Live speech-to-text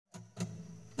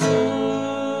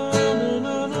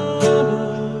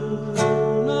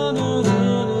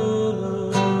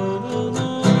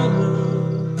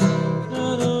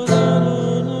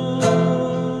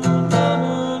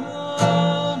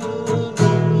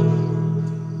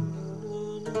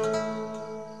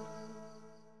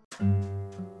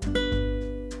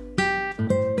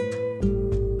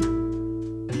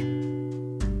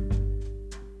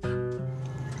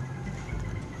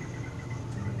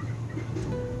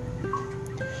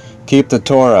Keep the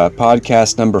Torah,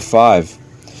 podcast number 5.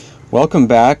 Welcome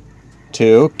back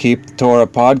to Keep the Torah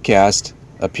podcast,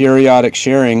 a periodic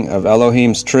sharing of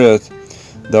Elohim's truth,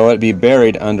 though it be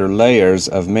buried under layers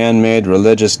of man-made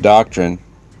religious doctrine.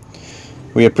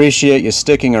 We appreciate you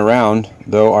sticking around,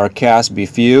 though our casts be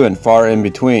few and far in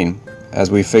between, as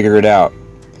we figure it out.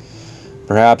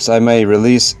 Perhaps I may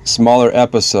release smaller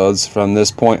episodes from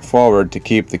this point forward to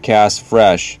keep the cast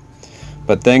fresh,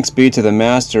 but thanks be to the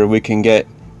Master we can get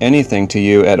anything to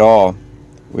you at all.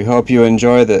 We hope you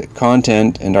enjoy the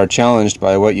content and are challenged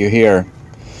by what you hear.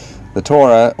 The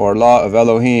Torah, or Law of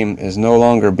Elohim, is no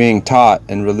longer being taught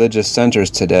in religious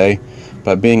centers today,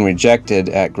 but being rejected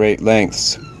at great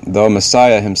lengths, though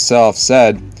Messiah himself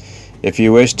said, "If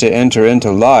you wish to enter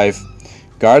into life,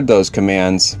 guard those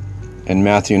commands," in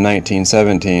Matthew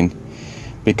 19:17.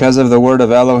 Because of the word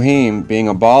of Elohim being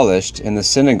abolished in the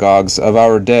synagogues of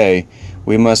our day,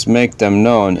 we must make them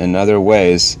known in other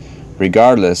ways,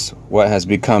 regardless what has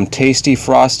become tasty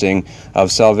frosting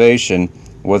of salvation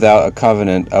without a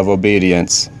covenant of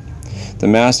obedience. The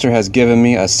Master has given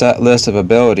me a set list of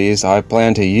abilities I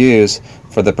plan to use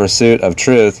for the pursuit of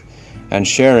truth and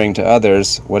sharing to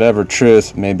others whatever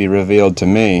truth may be revealed to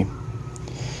me.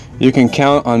 You can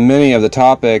count on many of the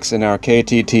topics in our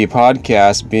KTT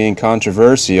podcast being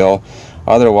controversial.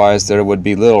 Otherwise, there would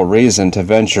be little reason to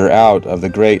venture out of the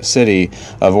great city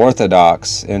of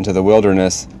Orthodox into the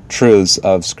wilderness truths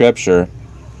of Scripture.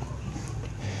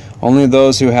 Only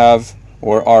those who have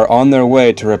or are on their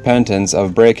way to repentance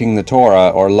of breaking the Torah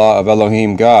or Law of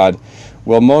Elohim God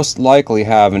will most likely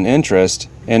have an interest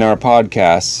in our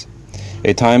podcasts.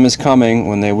 A time is coming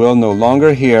when they will no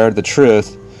longer hear the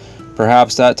truth.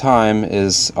 Perhaps that time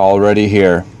is already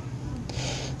here.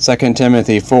 2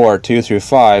 Timothy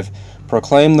 4:2-5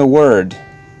 Proclaim the word,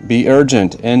 be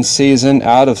urgent, in season,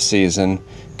 out of season,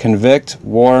 convict,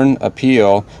 warn,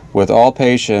 appeal, with all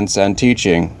patience and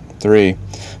teaching. 3.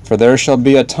 For there shall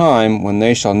be a time when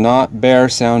they shall not bear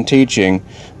sound teaching,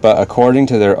 but according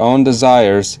to their own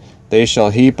desires they shall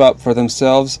heap up for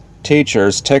themselves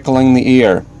teachers tickling the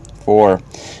ear. 4.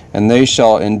 And they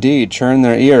shall indeed turn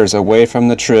their ears away from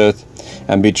the truth,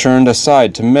 and be turned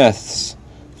aside to myths.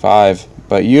 5.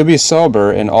 But you be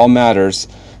sober in all matters,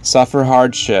 suffer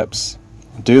hardships,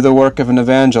 do the work of an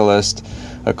evangelist,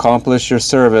 accomplish your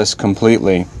service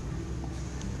completely.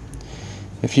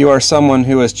 If you are someone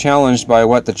who is challenged by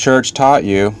what the church taught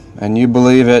you, and you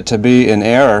believe it to be in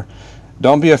error,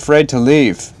 don't be afraid to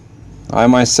leave. I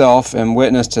myself am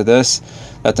witness to this,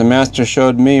 that the Master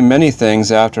showed me many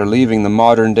things after leaving the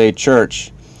modern-day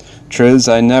church, truths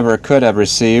I never could have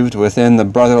received within the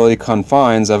brotherly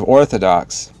confines of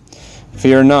Orthodox.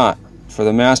 Fear not, for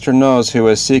the Master knows who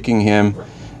is seeking him,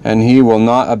 and he will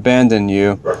not abandon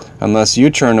you unless you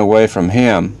turn away from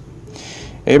him.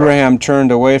 Abraham turned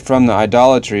away from the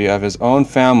idolatry of his own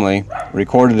family,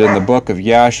 recorded in the book of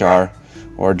Yashar,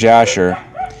 or Jasher,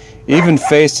 even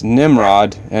faced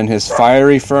Nimrod and his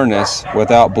fiery furnace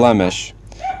without blemish,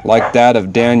 like that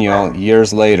of Daniel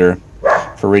years later,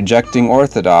 for rejecting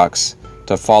orthodox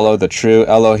to follow the true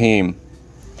Elohim.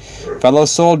 Fellow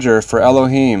soldier for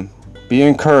Elohim, be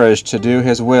encouraged to do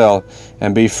his will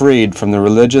and be freed from the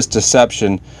religious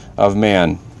deception of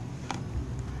man.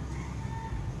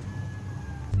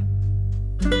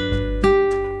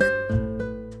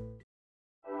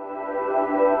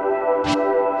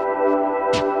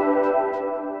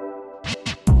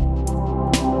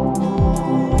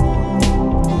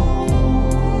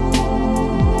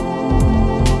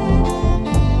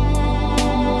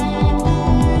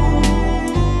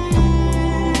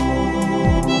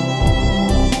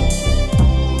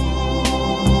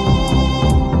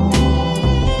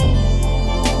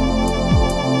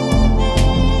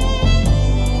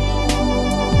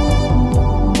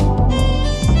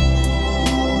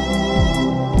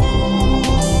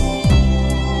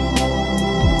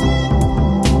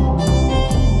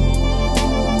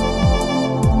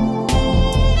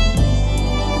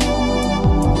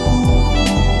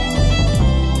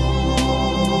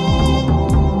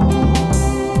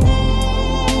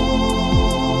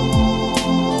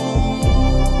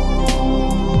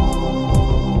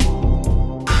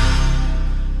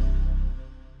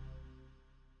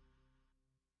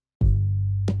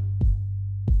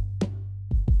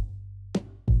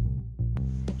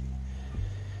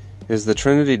 Is the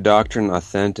Trinity Doctrine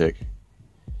Authentic?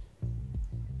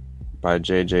 By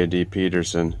J.J.D.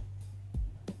 Peterson.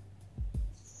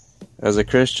 As a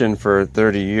Christian for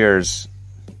 30 years,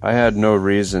 I had no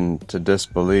reason to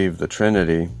disbelieve the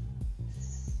Trinity.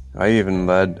 I even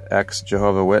led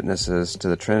ex-Jehovah's Witnesses to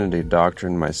the Trinity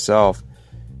doctrine myself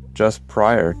just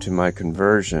prior to my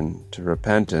conversion to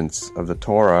repentance of the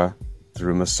Torah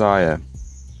through Messiah.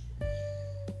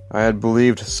 I had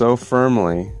believed so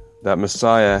firmly that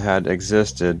Messiah had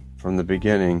existed from the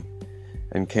beginning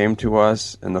and came to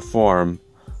us in the form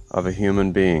of a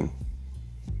human being.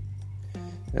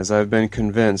 As I've been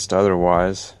convinced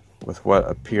otherwise with what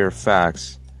appear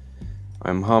facts, I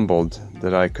am humbled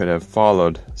that I could have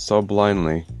followed so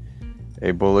blindly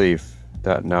a belief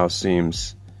that now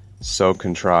seems so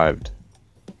contrived.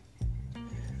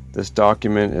 This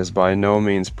document is by no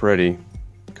means pretty,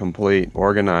 complete,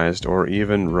 organized, or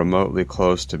even remotely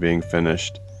close to being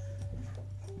finished.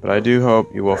 But I do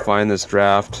hope you will find this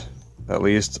draft at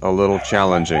least a little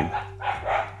challenging.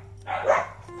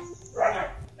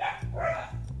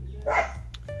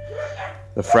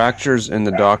 The fractures in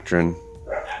the doctrine.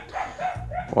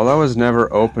 While I was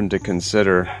never open to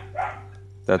consider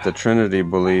that the Trinity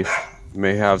belief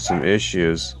may have some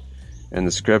issues in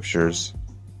the Scriptures,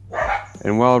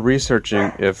 and while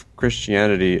researching if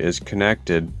Christianity is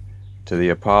connected to the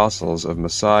apostles of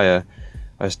Messiah,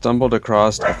 I stumbled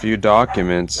across a few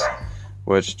documents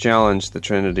which challenged the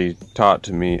Trinity taught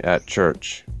to me at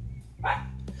church.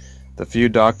 The few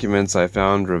documents I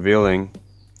found revealing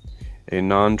a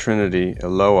non-Trinity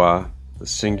Eloah, the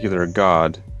singular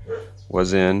God,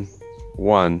 was in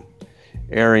 1.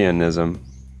 Arianism,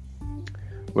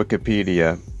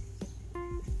 Wikipedia.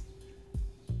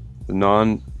 The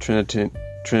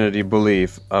non-Trinity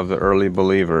belief of the early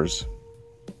believers.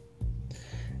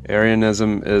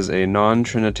 Arianism is a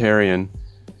non-Trinitarian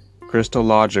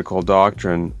Christological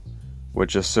doctrine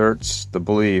which asserts the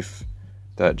belief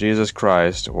that Jesus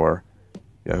Christ, or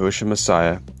Yahushua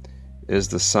Messiah, is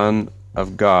the Son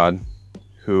of God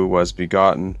who was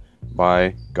begotten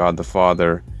by God the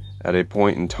Father at a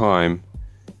point in time,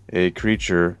 a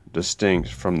creature distinct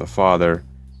from the Father,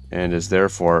 and is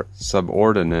therefore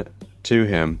subordinate to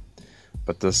him,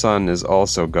 but the Son is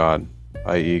also God,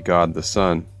 i.e. God the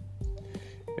Son.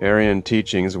 Arian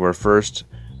teachings were first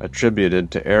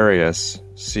attributed to Arius,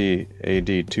 c. AD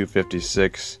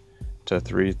 256 to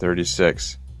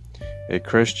 336, a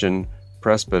Christian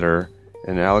presbyter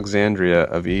in Alexandria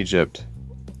of Egypt.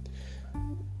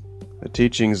 The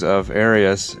teachings of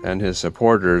Arius and his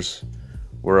supporters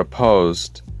were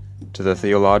opposed to the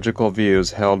theological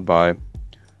views held by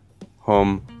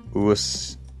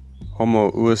Homoousian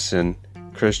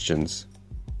Christians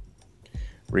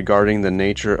regarding the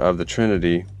nature of the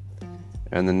Trinity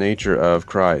and the nature of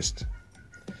Christ.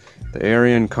 The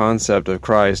Arian concept of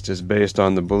Christ is based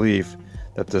on the belief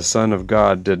that the Son of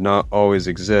God did not always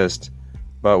exist,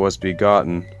 but was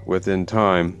begotten within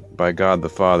time by God the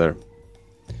Father.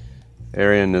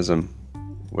 Arianism,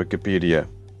 Wikipedia.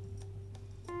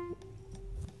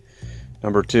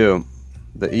 Number 2.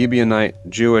 The Ebionite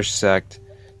Jewish sect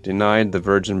denied the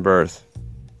virgin birth.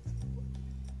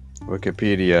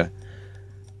 Wikipedia.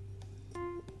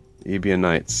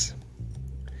 Ebionites.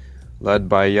 Led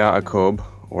by Yaakov,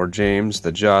 or James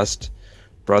the Just,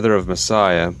 brother of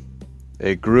Messiah,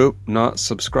 a group not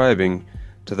subscribing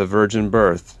to the virgin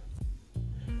birth.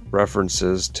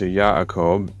 References to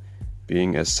Yaakov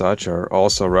being as such are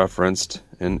also referenced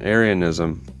in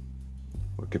Arianism.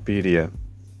 Wikipedia.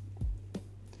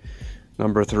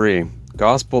 Number 3.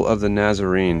 Gospel of the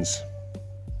Nazarenes.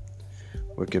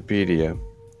 Wikipedia,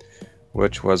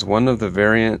 which was one of the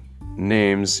variant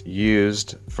names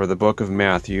used for the book of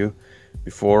Matthew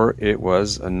before it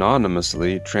was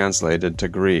anonymously translated to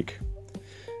Greek.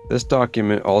 This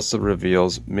document also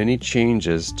reveals many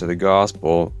changes to the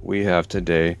gospel we have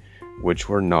today which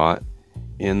were not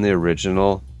in the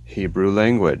original Hebrew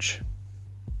language.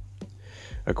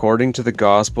 According to the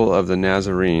Gospel of the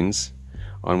Nazarenes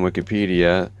on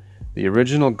Wikipedia, the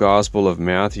original Gospel of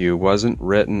Matthew wasn't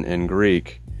written in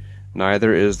Greek,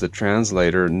 neither is the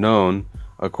translator known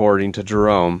according to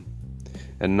Jerome,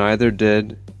 and neither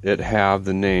did it have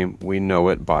the name we know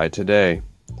it by today.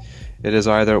 It is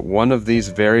either one of these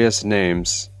various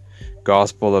names,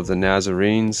 Gospel of the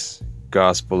Nazarenes,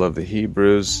 Gospel of the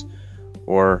Hebrews,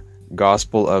 or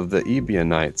Gospel of the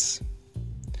Ebionites.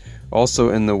 Also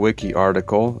in the Wiki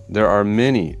article, there are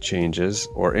many changes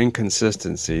or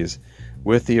inconsistencies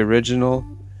with the original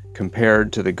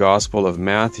compared to the Gospel of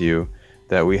Matthew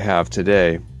that we have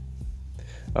today.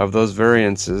 Of those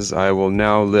variances, I will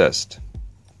now list.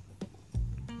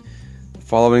 The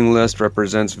following list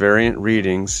represents variant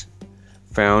readings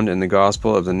found in the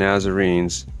Gospel of the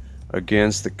Nazarenes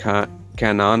against the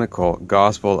canonical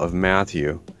Gospel of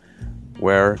Matthew,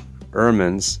 where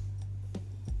Ehrman's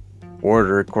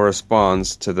order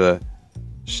corresponds to the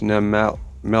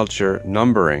Schneemelcher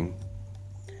numbering,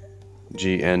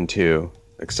 GN2,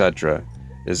 etc.,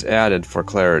 is added for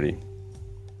clarity.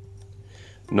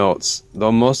 Notes: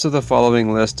 though most of the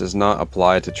following list does not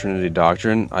apply to Trinity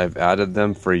doctrine, I've added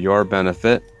them for your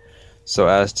benefit so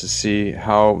as to see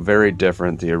how very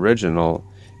different the original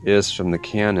is from the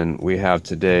canon we have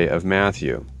today of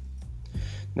Matthew.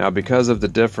 Now, because of the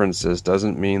differences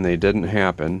doesn't mean they didn't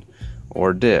happen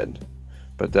or did,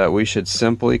 but that we should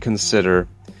simply consider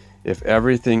if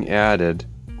everything added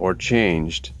or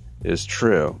changed is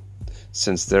true,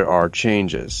 since there are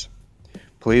changes.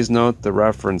 Please note the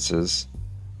references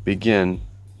begin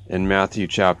in Matthew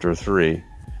chapter 3,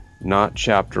 not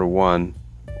chapter 1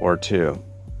 or 2.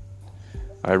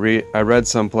 I read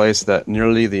someplace that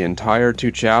nearly the entire 2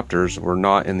 chapters were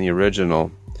not in the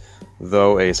original,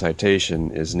 though a citation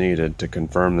is needed to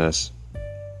confirm this.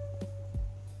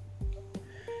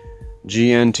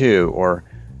 GN2, or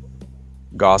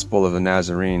Gospel of the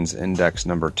Nazarenes, index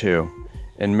number 2.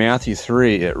 In Matthew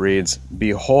 3 it reads,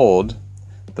 "Behold,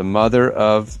 the mother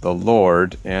of the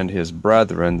Lord and his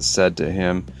brethren said to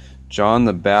him, John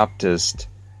the Baptist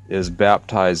is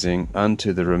baptizing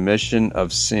unto the remission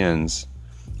of sins.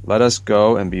 Let us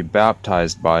go and be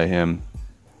baptized by him.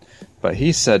 But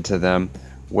he said to them,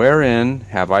 Wherein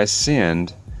have I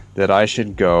sinned that I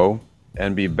should go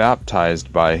and be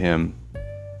baptized by him?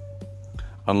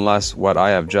 Unless what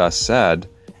I have just said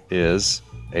is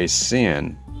a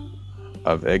sin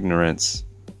of ignorance."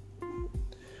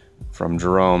 From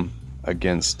Jerome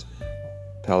against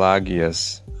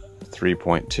Pelagius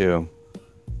 3.2.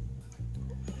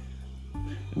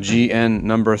 GN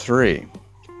number 3.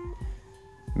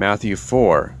 Matthew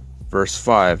 4, verse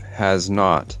 5 has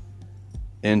not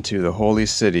into the holy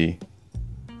city,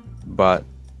 but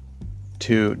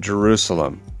to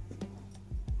Jerusalem.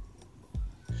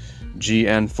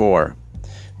 GN4.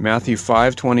 Matthew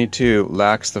 5:22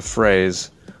 lacks the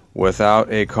phrase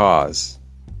 "without a cause,"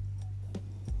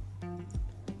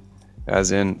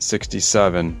 as in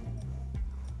 67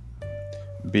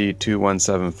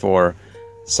 B2174.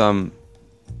 Some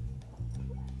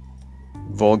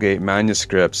Vulgate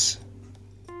manuscripts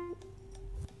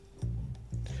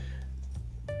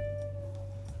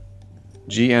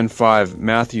GN5.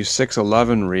 Matthew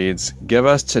 6:11 reads, "Give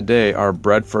us today our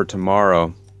bread for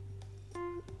tomorrow."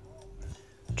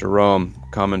 Jerome,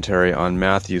 commentary on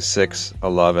Matthew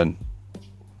 6:11.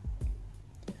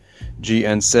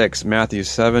 GN6. Matthew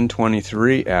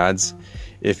 7:23 adds,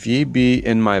 "If ye be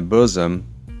in my bosom,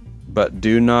 but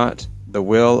do not the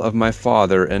will of my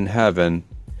Father in heaven,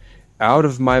 out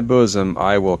of my bosom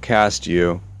I will cast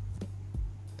you."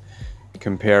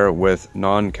 Compare with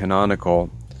non-canonical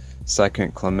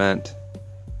 2 Clement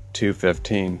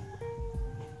 2:15.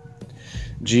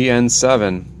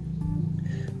 GN7.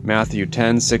 Matthew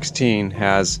 10:16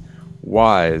 has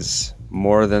 "wise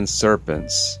more than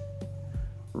serpents,"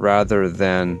 rather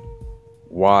than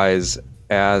 "wise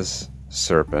as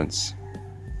serpents."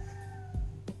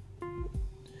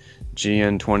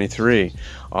 GN23.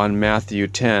 On Matthew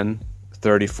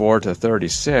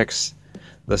 10:34-36,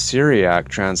 the Syriac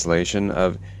translation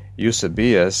of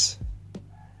Eusebius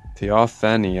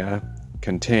Theophania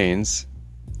contains,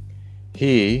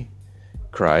 "He,"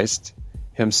 Christ,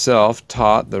 "himself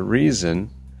taught the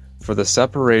reason for the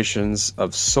separations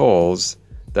of souls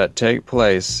that take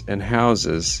place in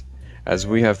houses, as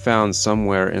we have found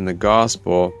somewhere in the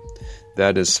gospel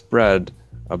that is spread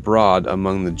abroad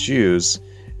among the Jews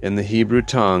in the Hebrew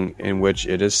tongue, in which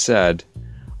it is said,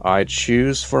 I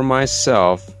choose for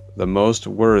myself the most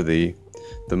worthy.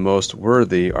 The most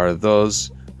worthy are those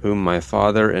whom my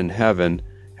Father in heaven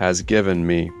has given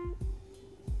me."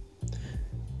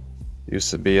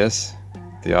 Eusebius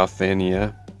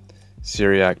Theophania,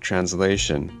 Syriac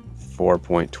translation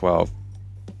 4.12.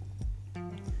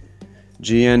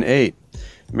 GN8.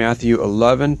 Matthew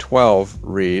 11:12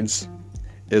 reads,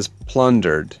 "is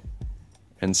plundered,"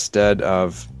 instead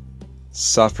of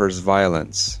 "suffers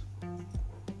violence."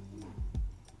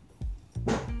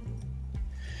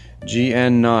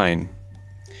 GN9.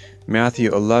 Matthew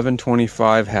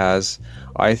 11:25 has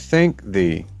 "I thank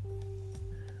thee,"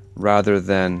 rather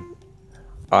than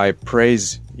 "I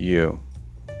praise you."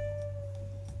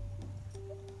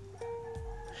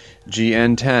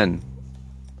 GN10.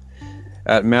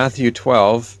 At Matthew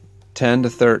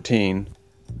 12:10-13,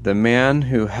 the man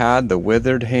who had the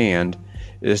withered hand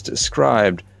is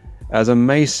described as a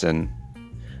mason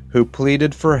who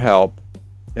pleaded for help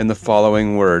in the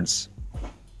following words,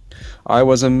 "I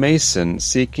was a mason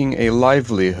seeking a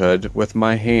livelihood with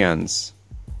my hands.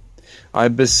 I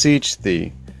beseech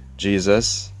thee,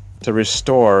 Jesus, to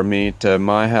restore me to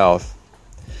my health,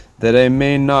 that I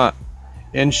may not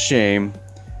in shame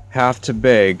have to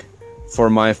beg for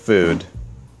my food."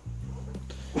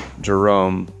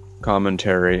 Jerome,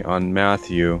 Commentary on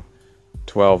Matthew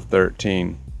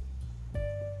 12:13.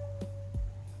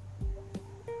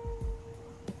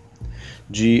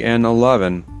 GN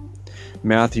 11.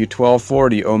 Matthew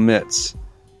 12:40 omits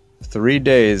 3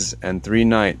 days and 3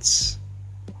 nights,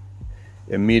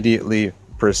 immediately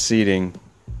preceding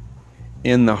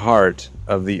in the heart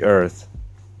of the earth.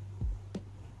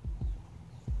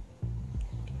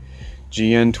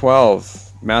 GN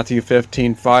 12. Matthew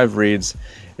 15:5 reads,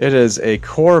 "It is a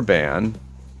korban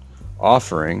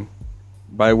offering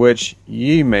by which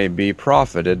ye may be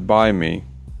profited by me."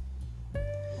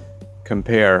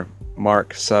 Compare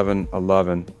Mark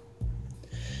 7:11.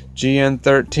 GN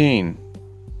 13.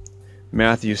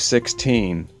 Matthew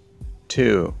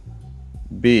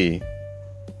 16:2b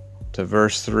to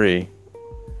verse 3,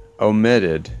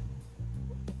 omitted,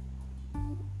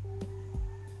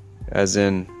 as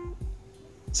in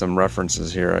some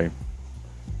references here I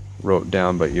wrote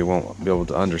down, but you won't be able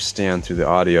to understand through the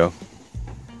audio.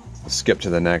 Skip to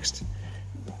the next.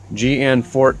 GN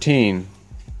 14.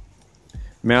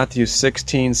 Matthew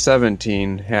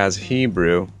 16:17 has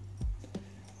Hebrew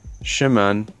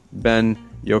Shimon ben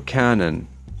Yochanan,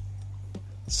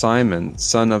 Simon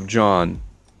son of John,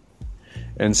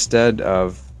 instead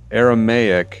of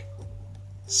Aramaic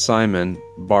Simon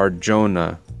bar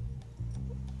Jonah,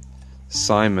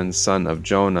 Simon son of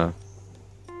Jonah.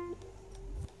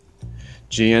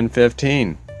 GN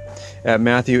 15. At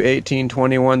Matthew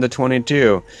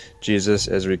 18:21-22, Jesus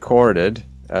is recorded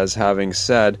as having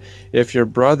said, "If your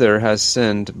brother has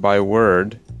sinned by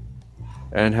word,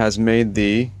 and has made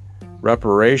thee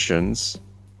reparations,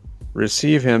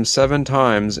 receive him 7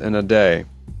 times in a day."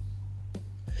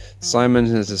 Simon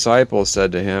his disciple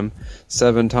said to him,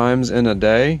 7 times in a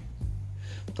day?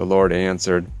 The Lord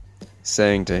answered,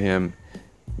 saying to him,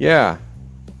 Yea,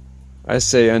 I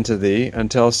say unto thee,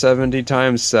 until 70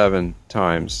 times 7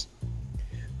 times.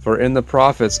 For in the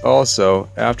prophets also,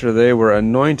 after they were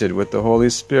anointed with the Holy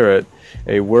Spirit,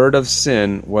 a word of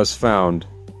sin was found.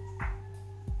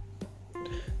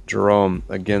 Jerome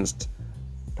against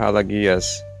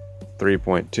Pelagius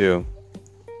 3.2,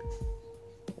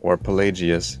 or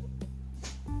Pelagius.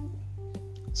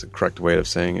 It's the correct way of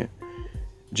saying it.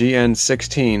 GN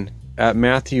 16. At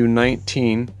Matthew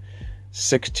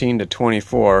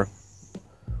 19:16-24,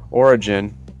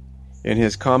 Origen, in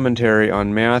his commentary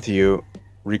on Matthew,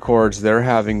 records there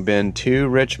having been 2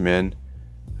 rich men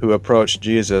who approached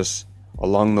Jesus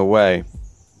along the way.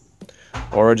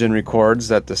 Origen records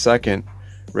that the second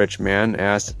rich man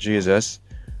asked Jesus,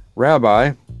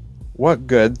 "Rabbi, what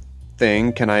good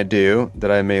thing can I do that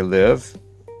I may live?"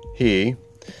 He,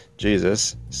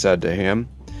 Jesus, said to him,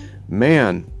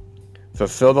 "Man,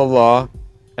 fulfill the law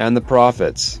and the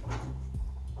prophets."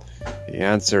 He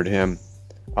answered him,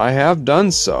 "I have done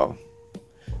so."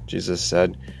 Jesus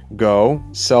said, "Go,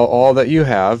 sell all that you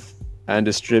have, and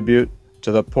distribute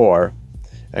to the poor,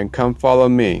 and come follow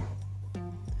me."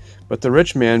 But the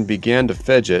rich man began to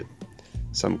fidget,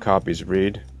 some copies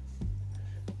read,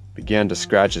 began to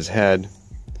scratch his head,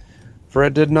 for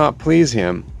it did not please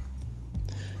him.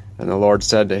 And the Lord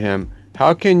said to him,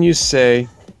 "How can you say,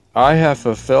 I have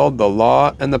fulfilled the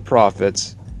law and the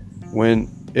prophets, when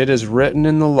it is written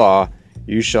in the law,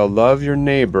 you shall love your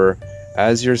neighbor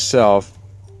as yourself?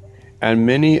 And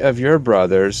many of your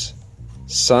brothers,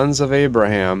 sons of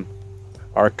Abraham,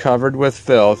 are covered with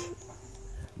filth,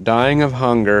 dying of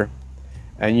hunger,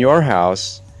 and your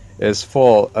house is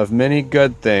full of many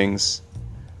good things,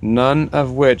 none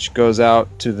of which goes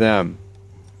out to them."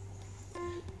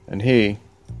 And he,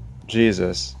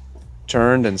 Jesus,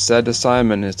 turned and said to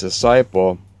Simon his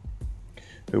disciple,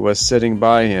 who was sitting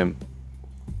by him,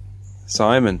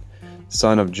 "Simon,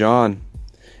 son of John,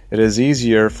 it is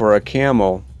easier for a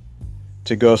camel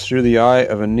to go through the eye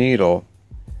of a needle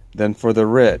than for the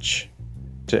rich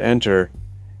to enter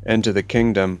into the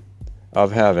kingdom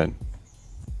of heaven."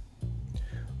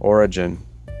 Origen,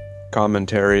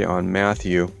 Commentary on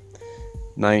Matthew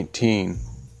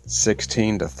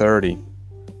 19:16-30.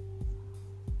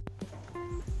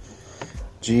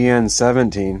 GN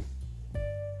 17.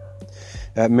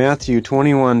 At Matthew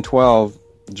 21:12,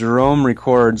 Jerome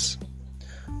records,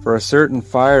 "For a certain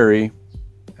fiery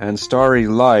and starry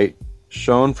light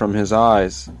shone from his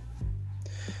eyes,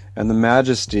 and the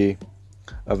majesty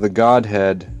of the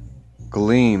Godhead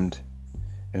gleamed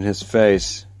in his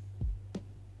face."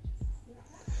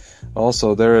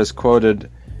 Also, there is quoted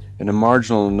in a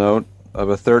marginal note of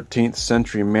a 13th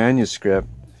century manuscript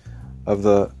of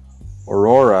the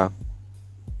Aurora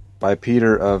by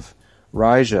Peter of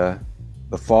Rhasia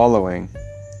the following: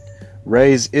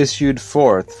 "Rays issued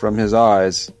forth from his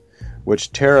eyes,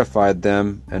 which terrified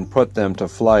them and put them to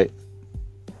flight.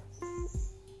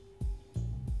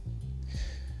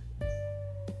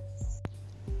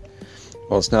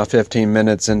 Well, it's now 15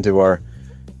 minutes into our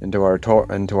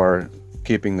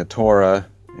keeping the Torah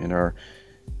in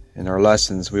our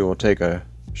lessons. We will take a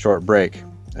short break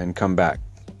and come back.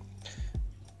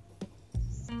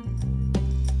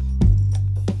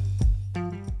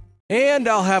 And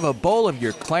I'll have a bowl of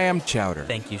your clam chowder.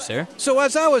 Thank you, sir. So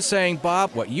as I was saying,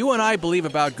 Bob, what you and I believe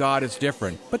about God is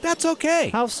different, but that's okay.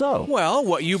 How so? Well,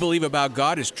 what you believe about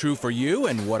God is true for you,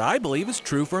 and what I believe is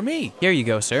true for me. Here you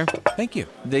go, sir. Thank you.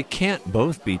 They can't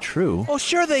both be true. Oh,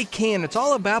 sure they can. It's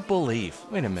all about belief.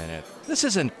 Wait a minute. This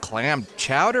isn't clam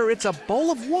chowder. It's a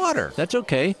bowl of water. That's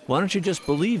okay. Why don't you just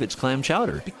believe it's clam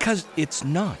chowder? Because it's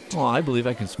not. Well, I believe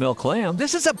I can smell clam.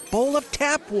 This is a bowl of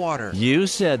tap water. You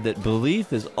said that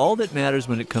belief is all that matters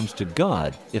when it comes to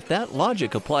God. If that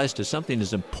logic applies to something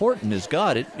as important as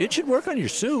God, it should work on your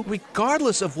soup.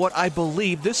 Regardless of what I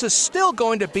believe, this is still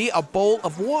going to be a bowl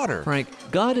of water. Frank,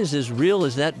 God is as real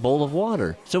as that bowl of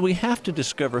water. So we have to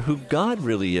discover who God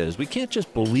really is. We can't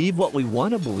just believe what we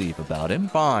want to believe about Him.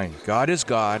 Fine, God is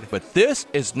God, but this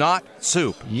is not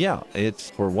soup. Yeah, it's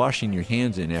for washing your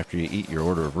hands in after you eat your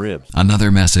order of ribs.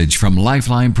 Another message from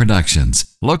Lifeline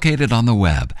Productions, located on the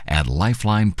web at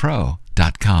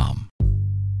lifelinepro.com.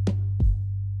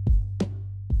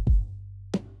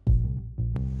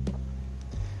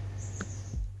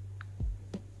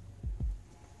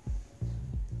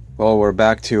 Well, we're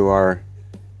back to our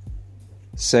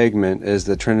segment, Is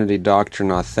the Trinity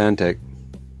Doctrine Authentic?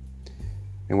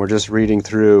 And we're just reading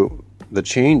through the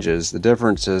changes, the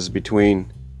differences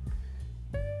between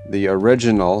the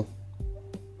original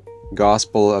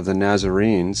Gospel of the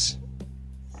Nazarenes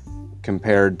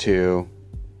compared to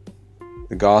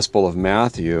the Gospel of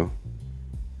Matthew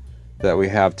that we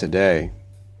have today.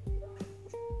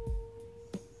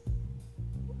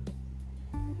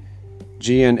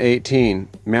 GN 18,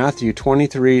 Matthew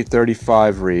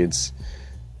 23:35 reads,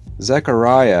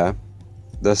 Zechariah,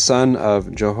 the son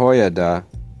of Jehoiada,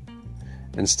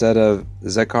 instead of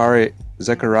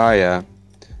Zechariah,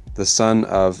 the son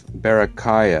of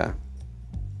Berechiah.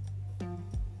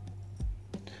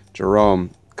 Jerome,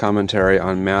 commentary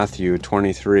on Matthew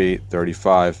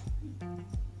 23:35.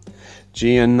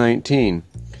 GN 19,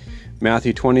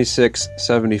 Matthew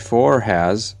 26:74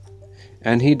 has,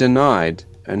 and he denied,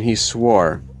 and he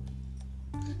swore.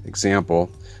 Example,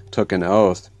 took an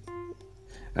oath.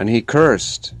 And he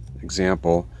cursed.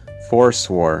 Example,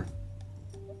 forswore.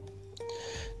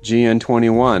 GN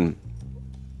 21,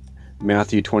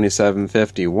 Matthew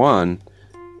 27:51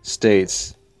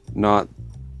 states not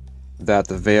that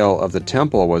the veil of the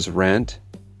temple was rent,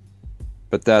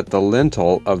 but that the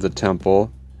lintel of the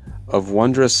temple of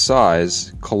wondrous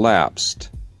size collapsed.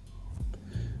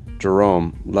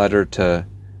 Jerome, letter to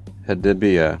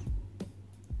Hedibia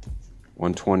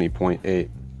 120.8.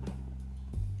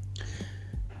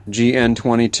 GN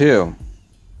 22,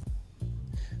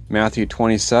 Matthew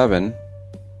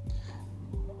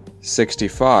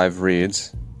 27:65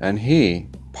 reads, and he,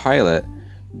 Pilate,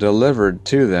 delivered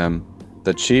to them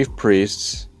the chief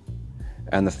priests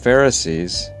and the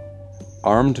Pharisees,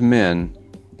 armed men,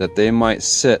 that they might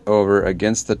sit over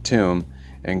against the tomb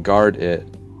and guard it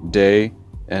day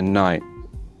and night.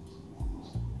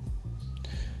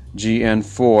 GN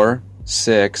 4,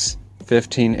 6,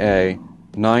 15a,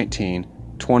 19,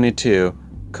 22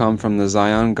 come from the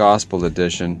Zion Gospel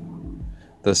Edition,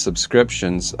 the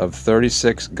subscriptions of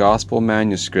 36 Gospel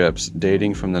manuscripts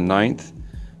dating from the 9th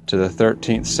to the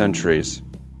 13th centuries.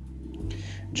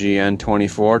 GN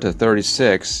 24 to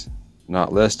 36,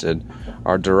 not listed,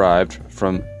 are derived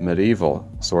from medieval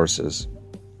sources.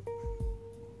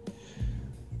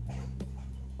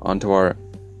 On to our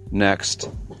next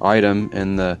item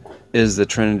in the Is the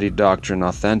Trinity Doctrine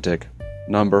Authentic?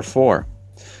 Number 4.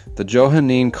 The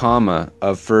Johannine comma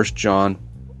of 1 John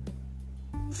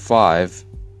 5,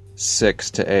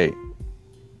 6-8.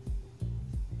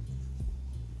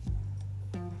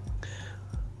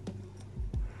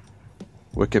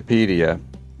 Wikipedia,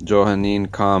 Johannine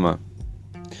comma,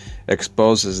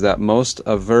 exposes that most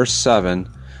of verse 7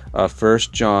 of 1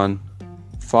 John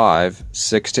 5,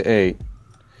 6-8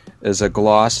 is a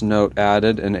gloss note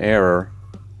added in error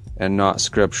and not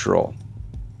scriptural.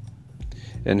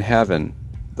 In heaven,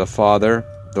 the Father,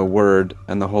 the Word,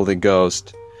 and the Holy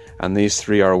Ghost, and these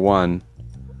three are one,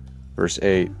 verse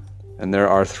 8, and there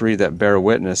are three that bear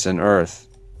witness in earth,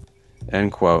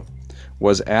 end quote,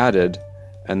 was added,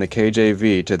 and the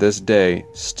KJV to this day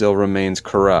still remains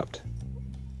corrupt.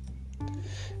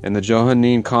 In the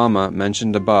Johannine comma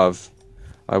mentioned above,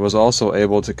 I was also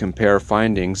able to compare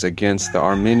findings against the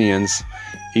Arminians'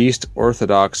 East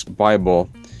Orthodox Bible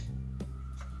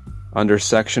under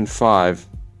section 5,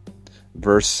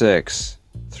 verse 6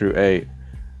 through 8,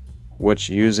 which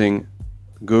using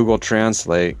Google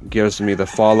Translate gives me the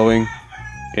following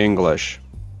English.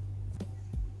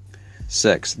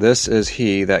 6. This is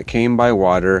he that came by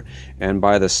water and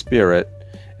by the Spirit,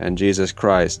 and Jesus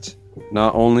Christ,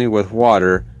 not only with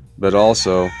water, but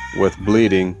also with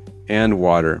bleeding and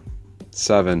water.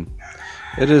 7.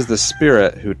 It is the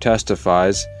Spirit who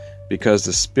testifies, because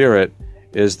the Spirit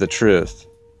is the truth.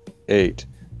 8.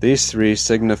 These three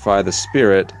signify the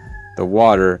Spirit, the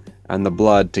water, and the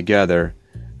blood together,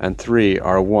 and three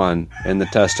are one in the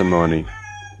testimony.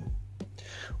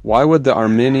 Why would the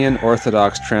Arminian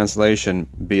Orthodox translation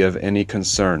be of any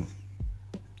concern?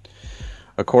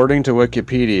 According to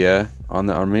Wikipedia, on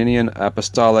the Armenian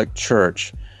Apostolic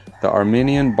Church, the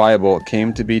Armenian Bible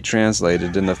came to be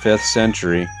translated in the 5th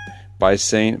century by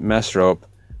Saint Mesrop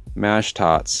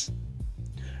Mashtats.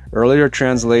 Earlier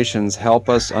translations help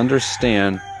us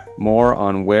understand more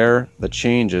on where the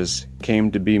changes came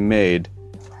to be made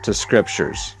to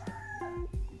scriptures.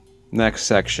 Next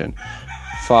section.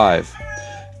 5.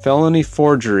 Felony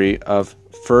forgery of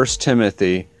 1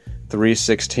 Timothy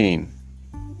 3:16.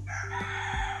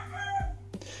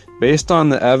 Based on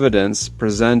the evidence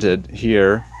presented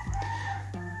here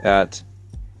at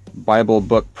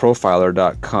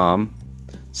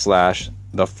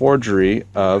BibleBookProfiler.com/the forgery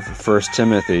of 1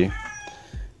 Timothy,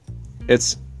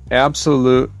 it's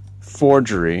absolute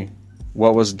forgery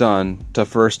what was done to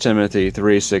 1 Timothy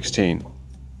 3:16.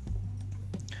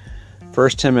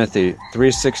 1 Timothy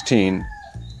 3:16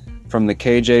 from the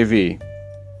KJV.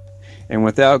 And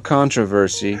without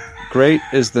controversy, great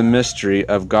is the mystery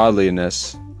of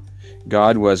godliness.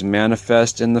 God was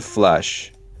manifest in the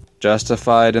flesh,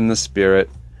 justified in the Spirit,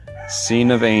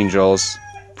 seen of angels,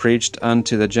 preached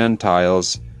unto the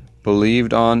Gentiles,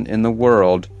 believed on in the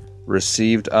world,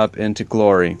 received up into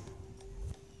glory.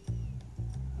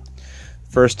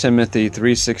 1 Timothy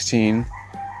 3:16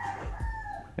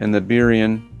 in the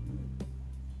Berean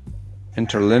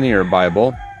Interlinear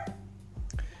Bible.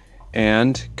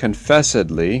 And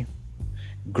confessedly,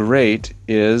 great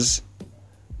is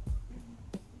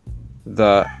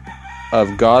the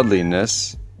of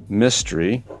godliness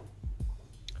mystery,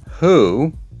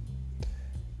 who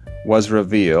was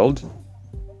revealed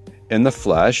in the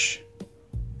flesh,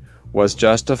 was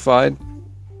justified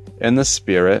in the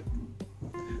Spirit,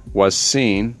 was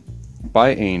seen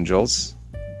by angels,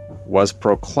 was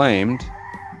proclaimed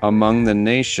among the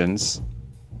nations,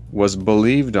 was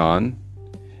believed on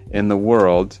in the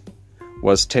world,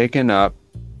 was taken up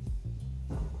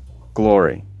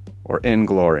glory, or in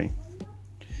glory.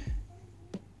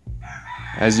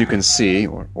 As you can see,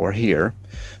 or hear,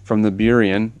 from the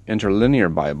Berean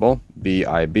Interlinear Bible,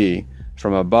 BIB,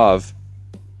 from above,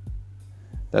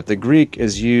 that the Greek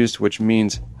is used which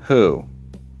means who.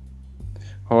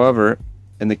 However,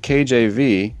 in the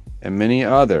KJV and many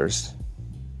others,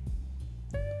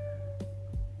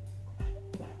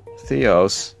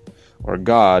 theos, or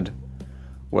God,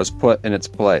 was put in its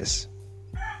place.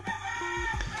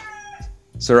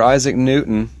 Sir Isaac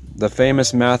Newton, the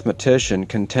famous mathematician,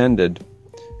 contended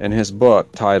in his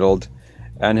book titled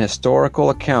An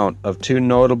Historical Account of Two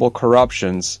Notable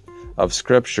Corruptions of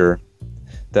Scripture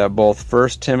that both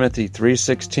 1 Timothy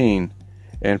 3:16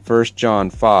 and 1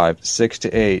 John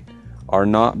 5:6-8 are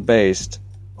not based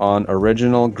on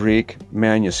original Greek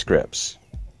manuscripts.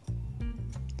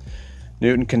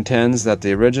 Newton contends that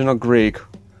the original Greek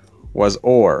was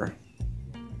or,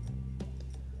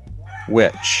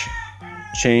 which,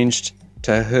 changed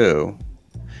to who,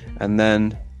 and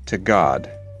then to God.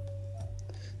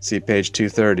 See page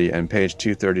 230 and page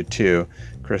 232,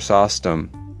 Chrysostom.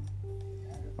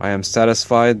 I am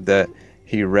satisfied that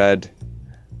he read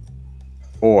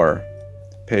or,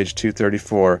 page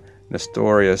 234,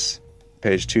 Nestorius,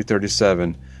 page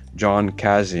 237, John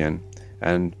Cassian,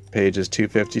 and pages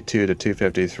 252 to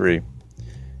 253.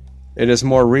 It is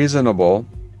more reasonable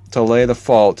to lay the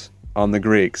fault on the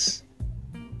Greeks.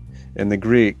 In the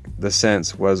Greek, the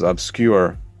sense was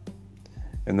obscure,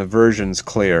 in the versions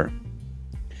clear.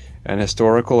 An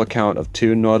historical account of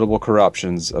two notable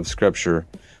corruptions of Scripture,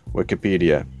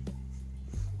 Wikipedia.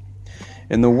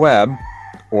 In the Web,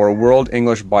 or World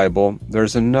English Bible,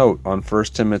 there's a note on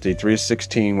 1 Timothy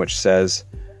 3:16 which says,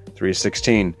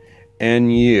 3:16,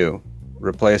 NU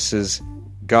replaces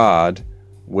God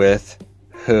with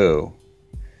who,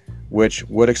 which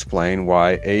would explain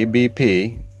why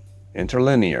ABP,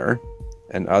 interlinear,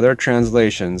 and other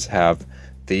translations have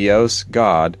theos,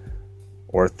 God,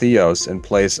 or theos in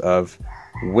place of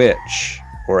which,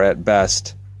 or at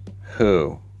best,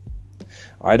 who.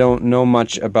 I don't know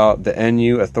much about the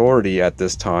NU authority at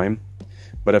this time,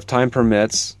 but if time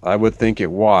permits, I would think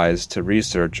it wise to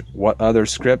research what other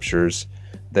scriptures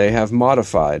they have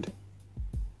modified.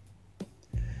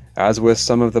 As with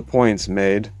some of the points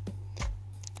made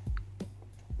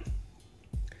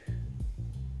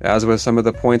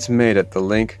at the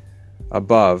link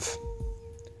above,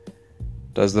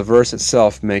 does the verse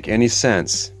itself make any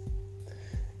sense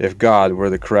if God were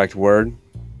the correct word?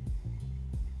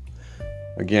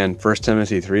 Again, 1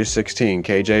 Timothy 3:16,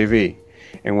 KJV.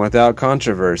 And without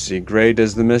controversy, great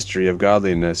is the mystery of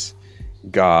godliness.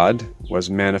 God was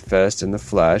manifest in the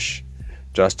flesh,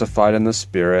 justified in the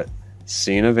Spirit,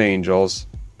 seen of angels,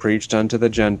 preached unto the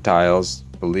Gentiles,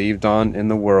 believed on in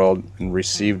the world, and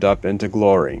received up into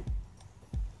glory.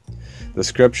 The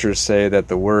scriptures say that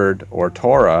the Word, or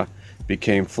Torah,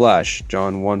 became flesh,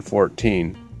 John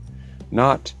 1:14,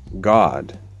 not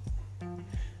God.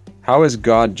 How is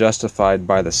God justified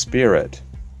by the Spirit?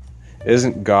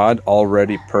 Isn't God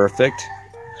already perfect?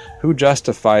 Who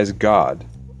justifies God?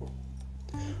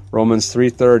 Romans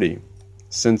 3:30,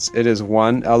 since it is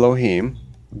one Elohim,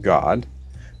 God,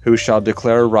 who shall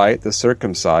declare right the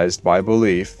circumcised by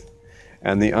belief,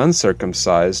 and the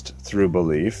uncircumcised through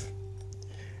belief.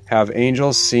 Have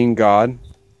angels seen God?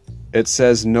 It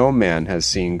says no man has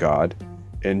seen God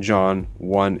in John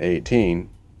 1:18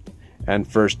 and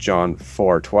 1 John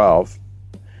 4:12,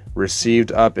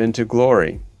 received up into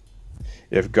glory.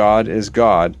 If God is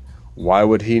God, why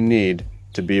would he need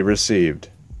to be received?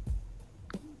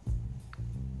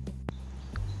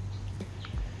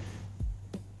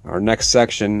 Our next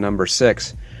section, number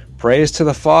 6, praise to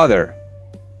the Father,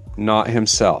 not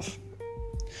himself.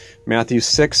 Matthew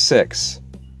 6:6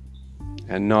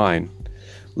 and 9,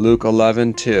 Luke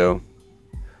 11:2.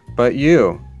 But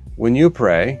you, when you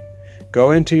pray,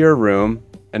 go into your room,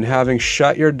 and having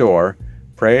shut your door,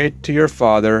 pray to your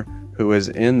Father who is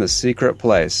in the secret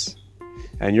place,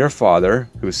 and your Father,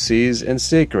 who sees in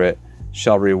secret,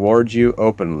 shall reward you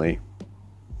openly.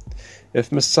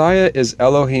 If Messiah is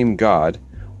Elohim God,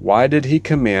 why did he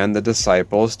command the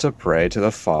disciples to pray to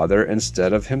the Father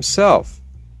instead of himself?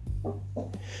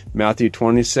 Matthew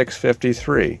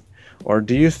 26:53, or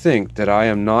do you think that I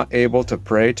am not able to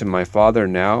pray to my Father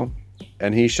now,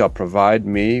 and he shall provide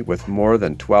me with more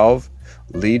than 12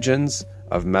 legions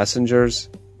of messengers?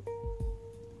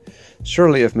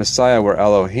 Surely if Messiah were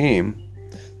Elohim,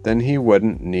 then he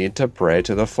wouldn't need to pray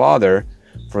to the Father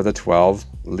for the 12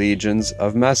 legions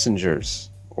of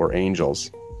messengers, or angels.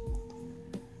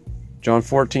 John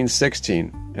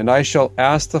 14:16, and I shall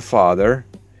ask the Father,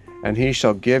 and he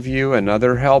shall give you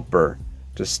another helper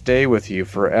to stay with you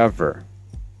forever.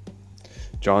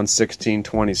 John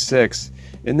 16:26,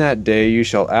 in that day you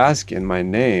shall ask in my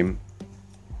name,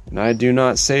 and I do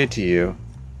not say to you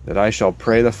that I shall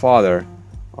pray the Father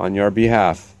on your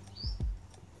behalf.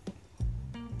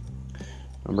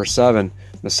 Number 7,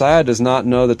 Messiah does not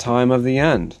know the time of the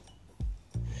end.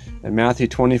 In Matthew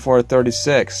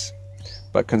 24:36,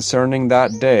 but concerning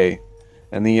that day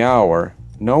and the hour,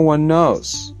 no one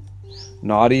knows,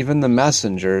 not even the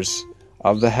messengers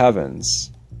of the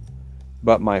heavens,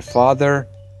 but my Father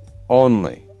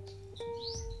only.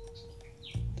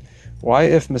 Why,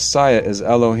 if Messiah is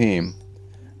Elohim,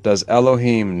 does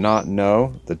Elohim not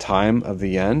know the time of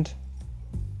the end?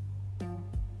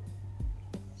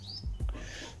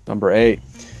 Number 8,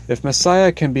 if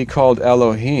Messiah can be called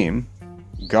Elohim,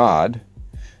 God,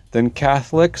 then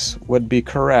Catholics would be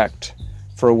correct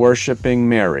for worshiping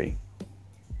Mary.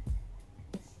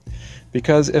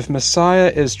 Because if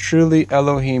Messiah is truly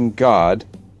Elohim God,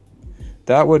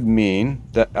 that would mean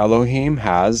that Elohim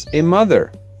has a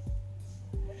mother.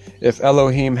 If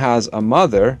Elohim has a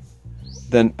mother,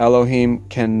 then Elohim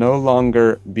can no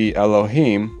longer be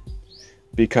Elohim,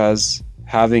 because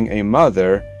having a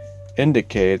mother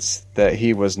indicates that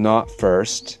he was not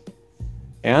first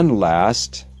and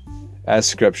last, as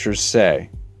scriptures say.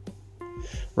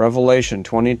 Revelation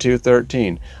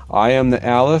 22:13, I am the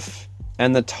Aleph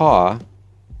and the Tau,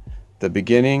 the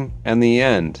beginning and the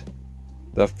end,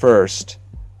 the first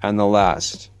and the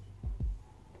last.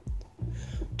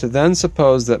 To then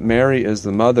suppose that Mary is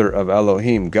the mother of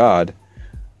Elohim God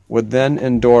would then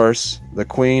endorse the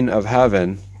Queen of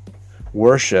Heaven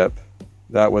worship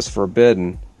that was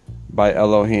forbidden by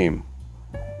Elohim.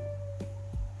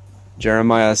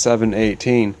 Jeremiah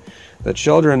 7:18, the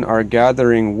children are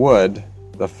gathering wood,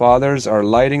 the fathers are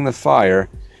lighting the fire,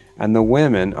 and the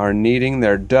women are kneading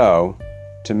their dough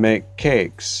to make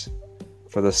cakes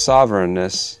for the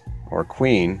sovereignness, or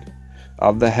queen,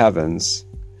 of the heavens,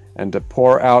 and to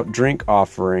pour out drink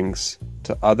offerings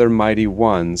to other mighty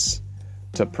ones,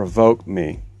 to provoke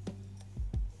me.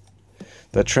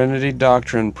 The Trinity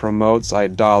doctrine promotes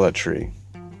idolatry.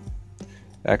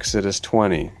 Exodus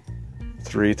 20,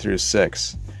 3 through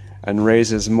 6, and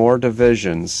raises more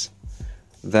divisions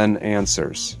than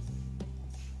answers.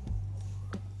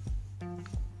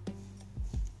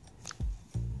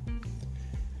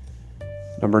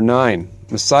 Number 9,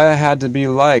 Messiah had to be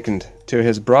likened to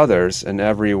his brothers in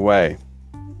every way.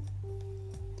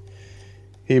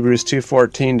 Hebrews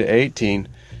 2:14 to 18,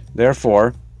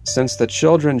 therefore, since the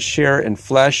children share in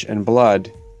flesh and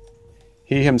blood,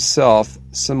 he himself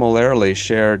similarly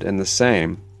shared in the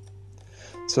same,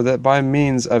 so that by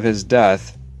means of his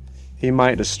death he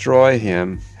might destroy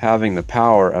him having the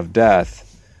power of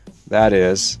death, that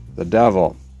is, the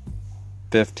devil.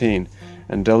 15,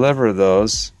 and deliver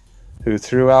those who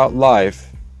throughout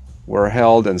life were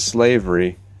held in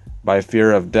slavery by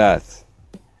fear of death.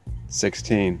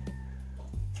 16,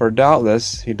 for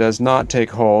doubtless he does not take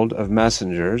hold of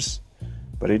messengers,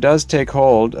 but he does take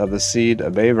hold of the seed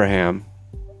of Abraham.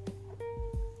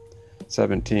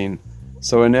 17,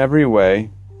 so in every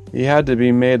way he had to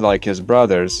be made like his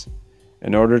brothers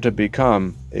in order to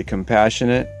become a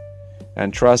compassionate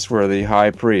and trustworthy high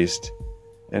priest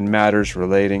in matters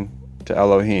relating to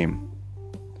Elohim,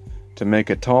 to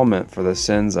make atonement for the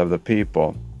sins of the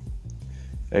people.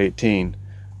 18,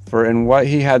 for in what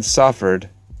he had suffered,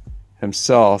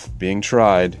 himself being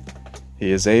tried,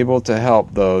 he is able to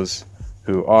help those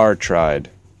who are tried.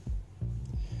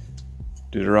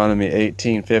 Deuteronomy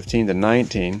 18:15 to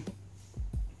 19,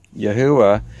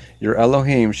 Yahuwah, your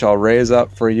Elohim, shall raise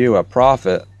up for you a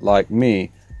prophet like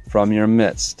me from your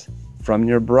midst, from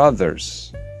your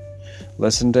brothers.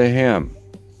 Listen to him.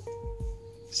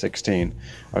 16,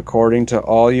 according to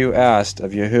all you asked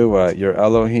of Yahuwah your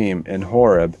Elohim in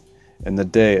Horeb in the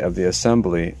day of the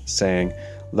assembly, saying,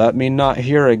 let me not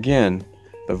hear again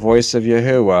the voice of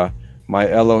Yahuwah my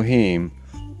Elohim,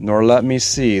 nor let me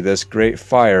see this great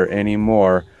fire any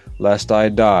more, lest I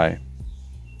die.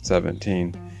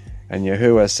 17, and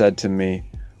Yahuwah said to me,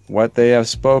 what they have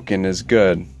spoken is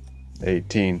good.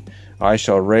 18, I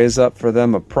shall raise up for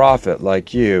them a prophet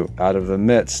like you out of the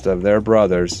midst of their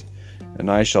brothers, and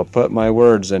I shall put my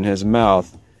words in his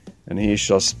mouth, and he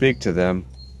shall speak to them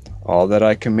all that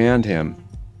I command him.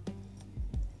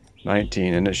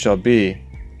 19, and it shall be,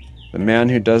 the man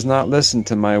who does not listen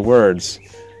to my words,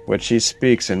 which he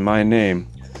speaks in my name,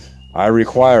 I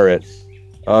require it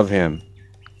of him.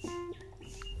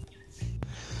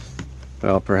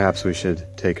 Well, perhaps we should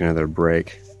take another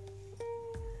break.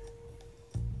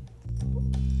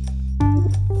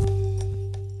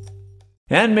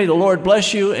 And may the Lord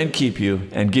bless you and keep you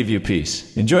and give you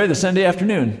peace. Enjoy the Sunday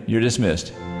afternoon. You're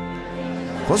dismissed.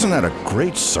 Wasn't that a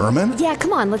great sermon? Yeah,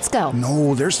 come on, let's go.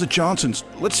 No, there's the Johnsons.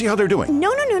 Let's see how they're doing.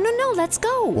 No, let's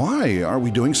go. Why? Are we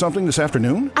doing something this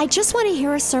afternoon? I just want to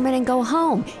hear a sermon and go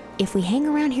home. If we hang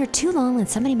around here too long, then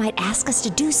somebody might ask us to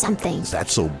do something. Is that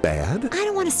so bad? I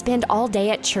don't want to spend all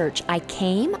day at church. I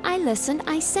came, I listened,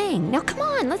 I sang. Now come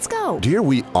on, let's go. Dear,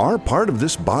 we are part of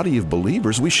this body of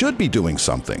believers. We should be doing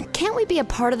something. Can't we be a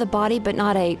part of the body but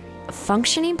not a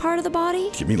functioning part of the body?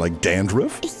 You mean like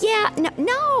dandruff? Yeah,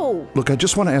 no. Look, I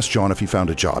just want to ask John if he found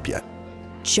a job yet.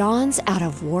 John's out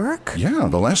of work? Yeah,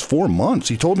 the last 4 months.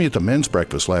 He told me at the men's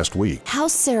breakfast last week.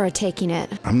 How's Sarah taking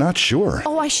it? I'm not sure.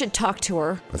 Oh, I should talk to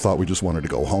her. I thought we just wanted to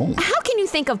go home. How can you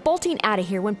think of bolting out of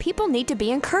here when people need to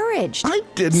be encouraged? I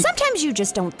didn't. Sometimes you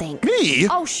just don't think. Me?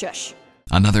 Oh, shush.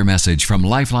 Another message from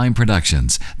Lifeline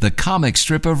Productions, the comic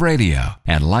strip of radio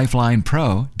at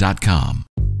lifelinepro.com.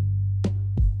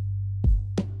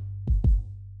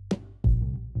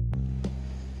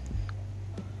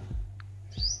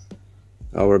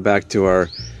 We're back to our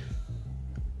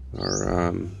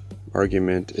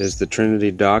argument. Is the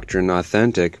Trinity doctrine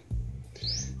authentic?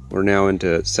 We're now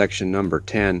into section number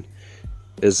 10.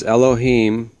 Is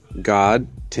Elohim, God,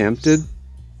 tempted?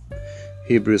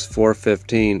 Hebrews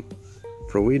 4:15.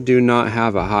 For we do not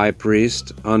have a high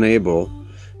priest unable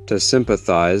to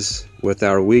sympathize with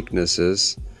our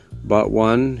weaknesses, but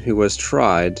one who was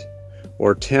tried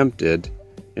or tempted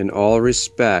in all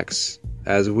respects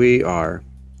as we are,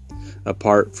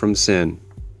 apart from sin.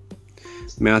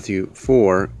 Matthew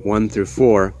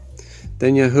 4:1-4.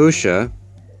 Then Yahusha,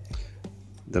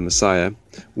 the Messiah,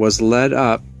 was led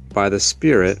up by the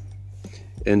Spirit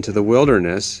into the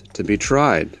wilderness to be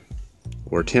tried,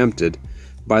 or tempted,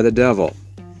 by the devil.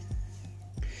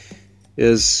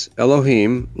 Is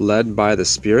Elohim led by the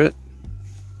Spirit?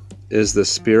 Is the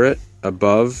Spirit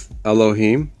above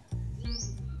Elohim?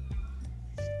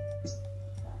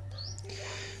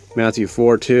 Matthew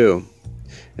 4:2.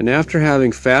 And after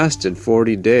having fasted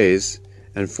 40 days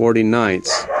and 40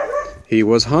 nights, He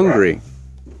was hungry.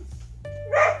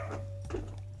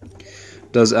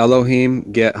 Does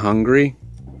Elohim get hungry?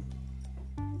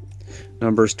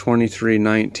 Numbers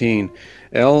 23:19.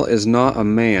 El is not a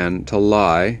man to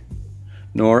lie,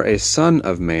 nor a son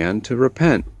of man to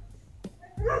repent.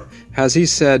 Has he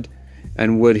said,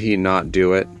 and would he not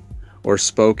do it? Or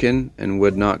spoken, and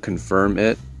would not confirm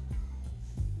it?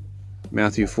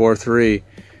 Matthew 4:3.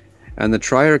 And the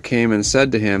trier came and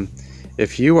said to him,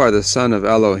 If you are the Son of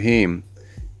Elohim,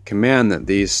 command that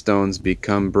these stones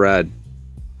become bread.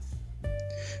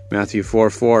 Matthew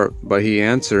 4:4. But he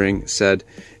answering said,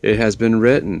 It has been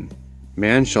written,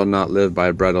 Man shall not live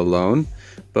by bread alone,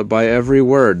 but by every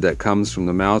word that comes from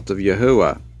the mouth of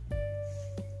Yahuwah.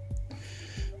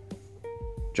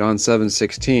 John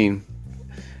 7:16.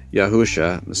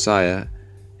 Yahusha, Messiah,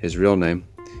 his real name,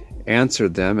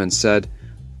 answered them and said,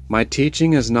 My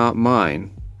teaching is not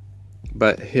mine,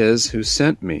 but his who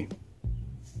sent me.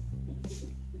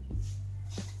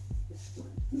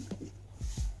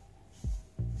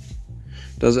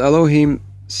 Does Elohim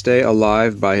stay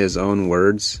alive by his own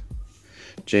words?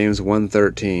 James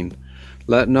 1:13.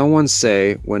 Let no one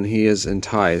say when he is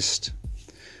enticed,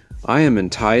 I am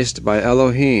enticed by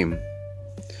Elohim.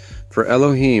 For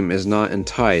Elohim is not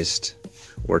enticed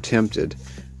or tempted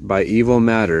by evil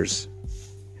matters,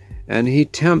 and he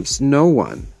tempts no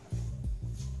one.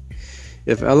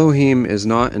 If Elohim is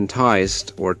not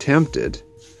enticed or tempted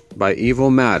by evil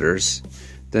matters,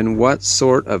 then what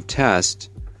sort of test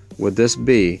would this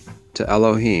be to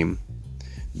Elohim,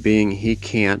 being he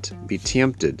can't be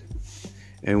tempted?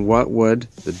 And what would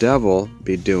the devil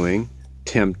be doing,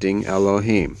 tempting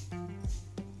Elohim?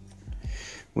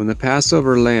 When the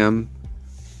Passover lambs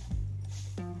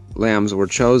were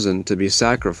chosen to be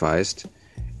sacrificed,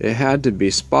 it had to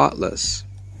be spotless.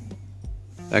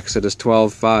 Exodus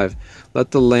 12:5.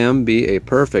 Let the lamb be a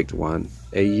perfect one,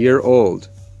 a year old,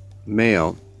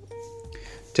 male.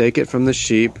 Take it from the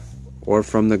sheep or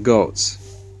from the goats.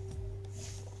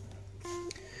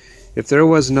 If there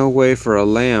was no way for a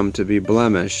lamb to be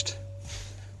blemished,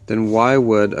 then why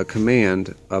would a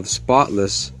command of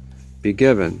spotless be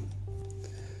given?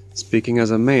 Speaking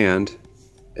as a man,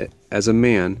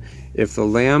 if the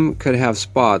lamb could have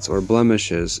spots or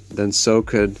blemishes, then so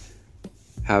could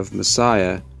have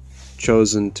Messiah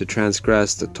chosen to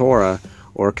transgress the Torah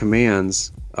or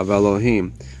commands of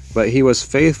Elohim. But he was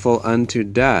faithful unto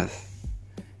death.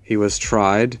 He was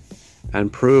tried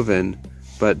and proven,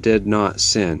 but did not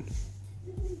sin.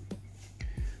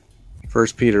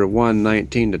 1 Peter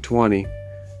 1:19-20.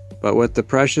 But with the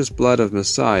precious blood of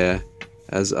Messiah,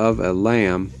 as of a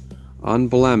lamb,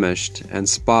 unblemished and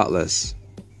spotless.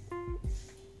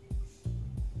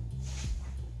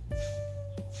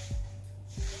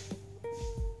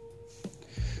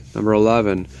 Number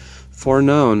 11.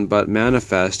 Foreknown but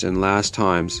manifest in last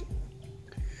times.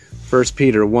 1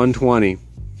 Peter 1:20.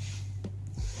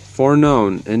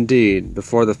 Foreknown, indeed,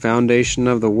 before the foundation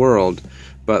of the world,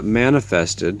 but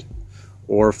manifested,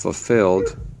 or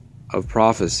fulfilled, of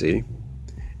prophecy,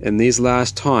 in these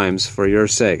last times for your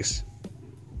sakes.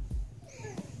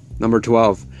 Number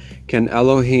 12. Can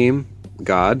Elohim,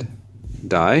 God,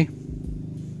 die?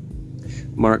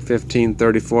 Mark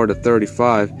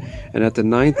 15:34-35. And at the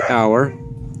 9th hour,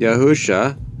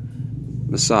 Yahusha,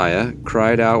 Messiah,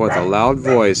 cried out with a loud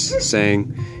voice,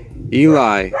 saying,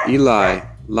 Eli, Eli,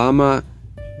 lama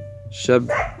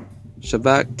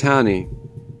sabachthani,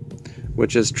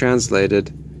 which is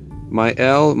translated, my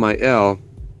El,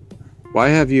 why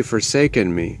have you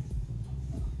forsaken me?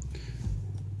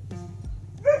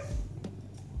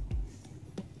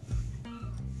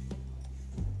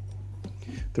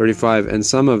 And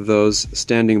some of those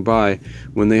standing by,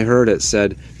 when they heard it,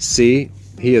 said, See,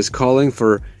 he is calling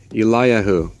for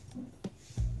Eliyahu.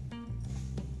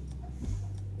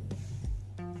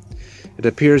 It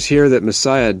appears here that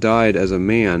Messiah died as a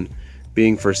man,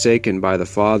 being forsaken by the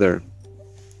Father.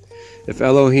 If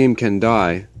Elohim can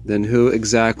die, then who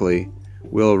exactly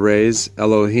will raise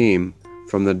Elohim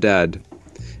from the dead?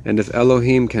 And if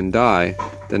Elohim can die,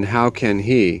 then how can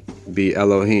he be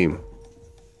Elohim?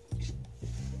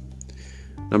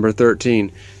 Number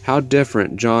 13. How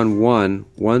different John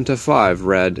 1:1-5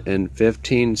 read in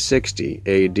 1560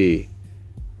 A.D.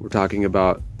 We're talking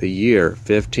about the year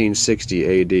 1560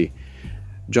 A.D.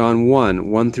 John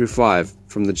 1:1-5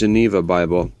 from the Geneva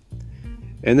Bible.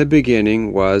 In the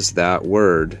beginning was that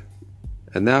Word,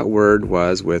 and that Word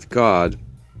was with God,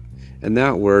 and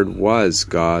that Word was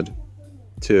God.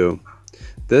 2.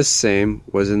 This same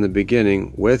was in the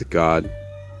beginning with God.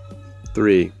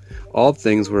 3. All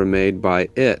things were made by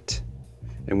it,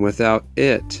 and without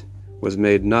it was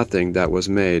made nothing that was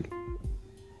made.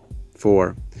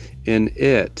 4. In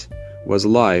it was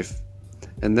life,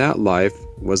 and that life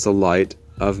was the light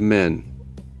of men.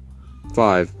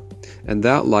 5. And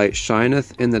that light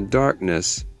shineth in the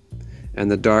darkness, and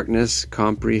the darkness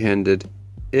comprehended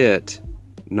it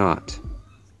not.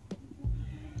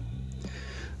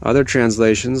 Other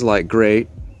translations like Great,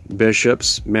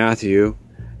 Bishop's, Matthew,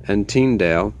 and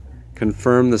Tyndale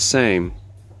confirm the same,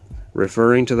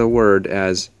 referring to the word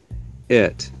as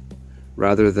it,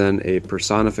 rather than a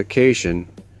personification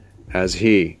as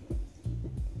he.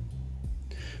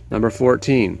 Number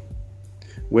 14.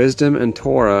 Wisdom and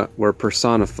Torah were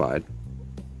personified.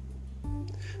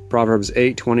 Proverbs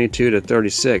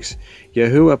 8:22-36.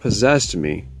 Yahuwah possessed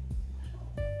me.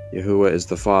 Yahuwah is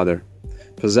the Father.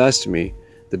 Possessed me,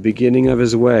 the beginning of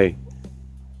his way.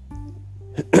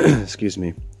 Excuse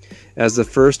me. As the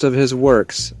first of his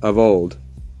works of old.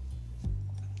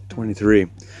 23.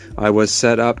 I was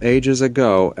set up ages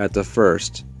ago at the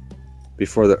first,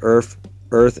 before the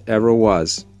earth ever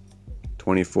was.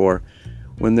 24.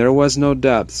 When there was no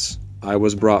depths, I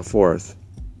was brought forth.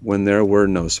 When there were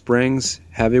no springs,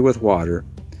 heavy with water.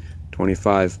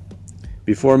 25.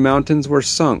 Before mountains were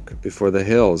sunk, before the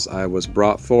hills, I was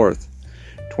brought forth.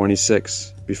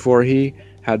 26. Before he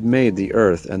had made the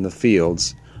earth and the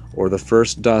fields, or the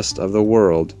first dust of the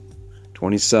world.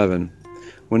 27.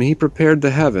 When he prepared the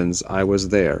heavens, I was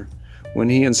there. When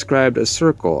he inscribed a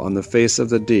circle on the face of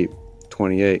the deep.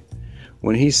 28.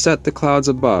 When he set the clouds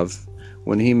above,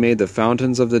 when he made the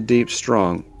fountains of the deep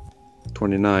strong.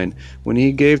 29. When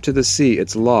he gave to the sea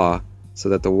its law, so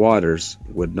that the waters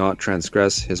would not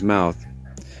transgress his mouth.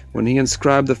 When he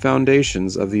inscribed the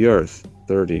foundations of the earth.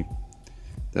 30.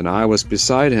 Then I was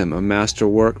beside him, a master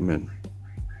workman,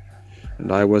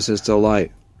 and I was his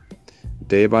delight,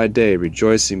 day by day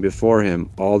rejoicing before him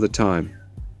all the time.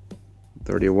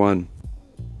 31.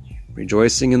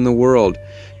 Rejoicing in the world,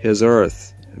 his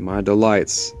earth, and my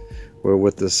delights were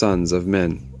with the sons of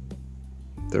men.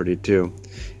 32.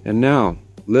 And now,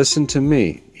 listen to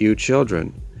me, you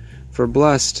children, for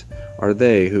blessed are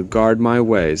they who guard my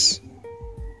ways.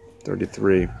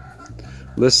 33.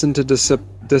 Listen to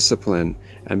discipline,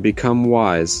 and become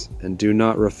wise, and do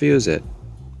not refuse it.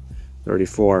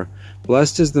 34.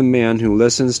 Blessed is the man who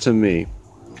listens to me,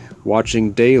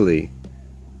 watching daily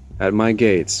at my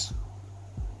gates,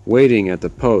 waiting at the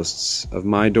posts of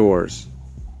my doors.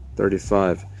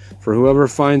 35. For whoever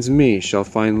finds me shall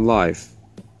find life,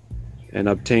 and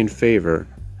obtain favor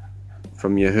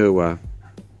from Yahuwah.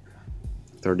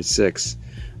 36.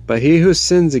 But he who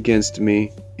sins against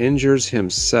me injures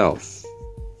himself.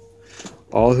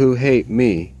 All who hate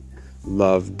me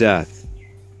love death.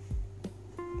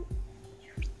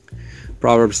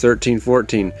 Proverbs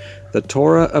 13:14. The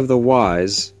Torah of the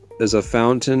wise is a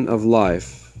fountain of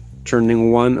life,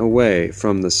 turning one away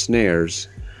from the snares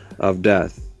of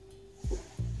death.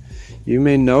 You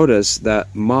may notice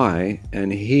that my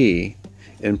and he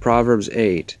in Proverbs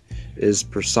 8 is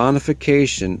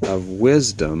personification of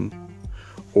wisdom,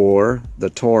 or the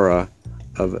Torah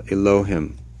of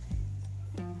Elohim.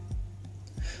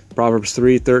 Proverbs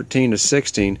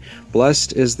 3:13-16.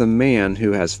 Blessed is the man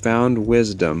who has found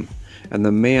wisdom, and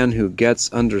the man who gets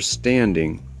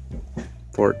understanding.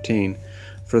 14.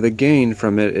 For the gain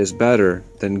from it is better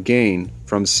than gain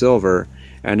from silver,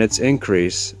 and its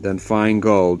increase than fine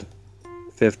gold.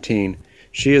 15.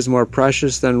 She is more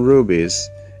precious than rubies,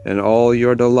 and all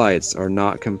your delights are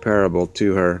not comparable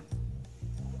to her.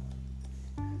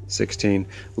 16.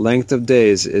 Length of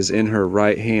days is in her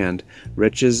right hand,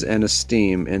 riches and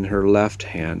esteem in her left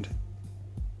hand.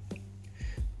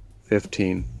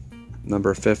 15.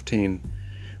 Number 15.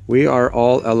 We are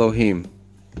all Elohim.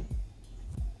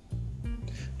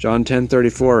 John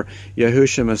 10:34.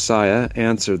 Yahushua Messiah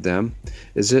answered them,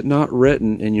 Is it not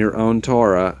written in your own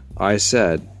Torah, I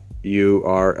said, You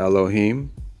are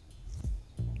Elohim?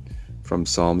 From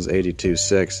Psalms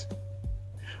 82:6.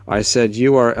 I said,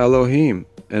 You are Elohim,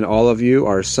 and all of you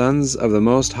are sons of the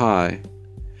Most High.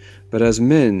 But as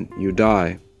men you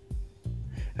die,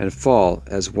 and fall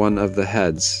as one of the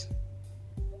heads.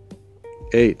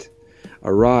 8.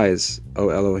 Arise, O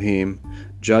Elohim,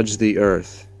 judge the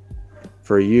earth,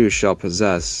 for you shall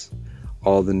possess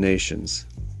all the nations.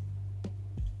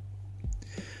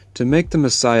 To make the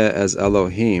Messiah as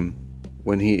Elohim,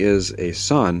 when he is a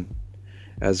son,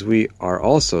 as we are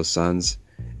also sons,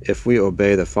 if we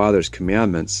obey the Father's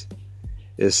commandments,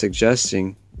 is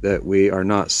suggesting that we are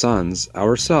not sons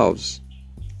ourselves.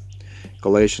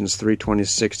 Galatians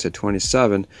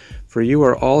 3:26-27. For you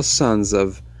are all sons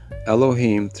of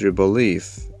Elohim through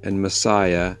belief in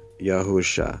Messiah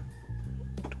Yahusha.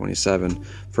 27.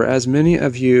 For as many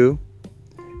of you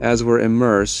as were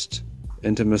immersed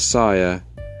into Messiah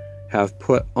have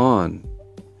put on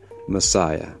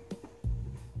Messiah.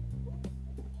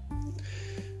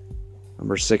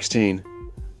 Number 16.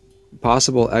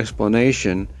 Possible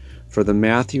explanation for the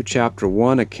Matthew chapter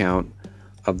 1 account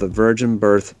of the virgin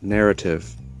birth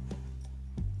narrative.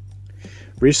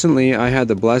 Recently, I had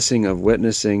the blessing of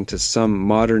witnessing to some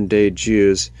modern-day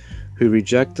Jews who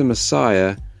reject the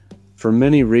Messiah for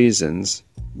many reasons,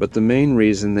 but the main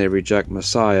reason they reject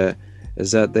Messiah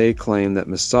is that they claim that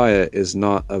Messiah is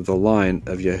not of the line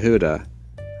of Yehuda,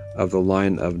 of the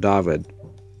line of David.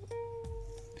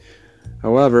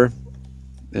 However,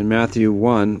 in Matthew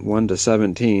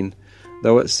 1:1-17,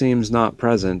 though it seems not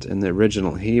present in the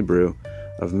original Hebrew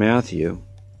of Matthew,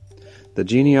 the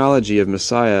genealogy of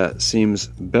Messiah seems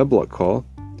biblical,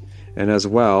 and as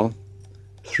well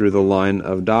through the line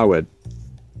of David,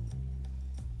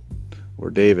 or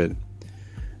David.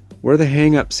 Where the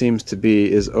hang-up seems to be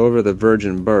is over the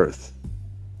virgin birth,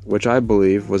 which I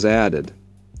believe was added.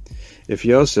 If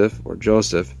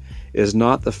Joseph is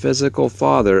not the physical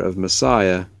father of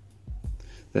Messiah,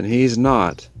 then he's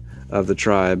not of the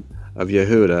tribe of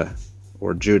Yehuda,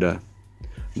 or Judah,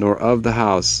 nor of the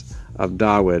house of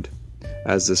David,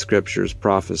 as the scriptures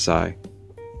prophesy.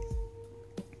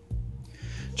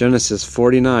 Genesis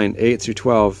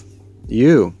 49:8-12.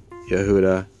 You,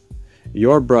 Yehuda,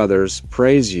 your brothers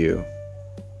praise you.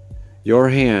 Your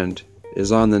hand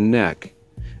is on the neck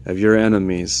of your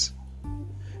enemies.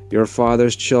 Your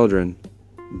father's children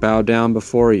bow down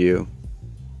before you.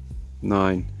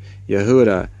 9.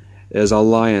 Yehuda is a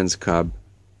lion's cub.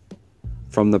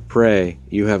 From the prey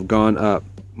you have gone up,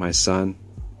 my son.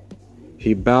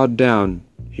 He bowed down,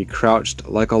 he crouched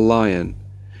like a lion,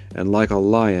 and like a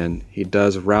lion he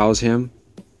does rouse him.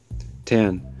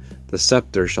 10. The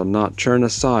scepter shall not turn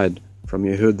aside from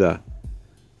Yehuda,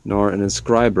 nor an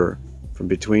inscriber from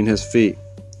between his feet,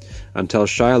 until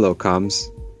Shiloh comes,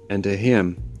 and to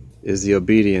him is the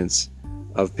obedience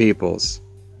of peoples.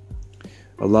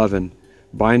 11.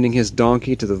 Binding his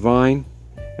donkey to the vine,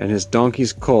 and his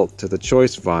donkey's colt to the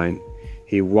choice vine,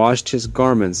 he washed his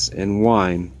garments in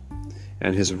wine,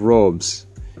 and his robes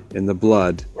in the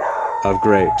blood of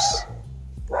grapes.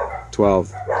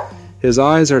 12. His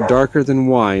eyes are darker than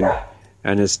wine,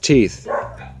 and his teeth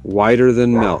whiter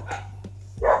than milk.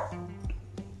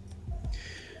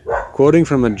 Quoting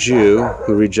from a Jew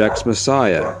who rejects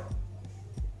Messiah,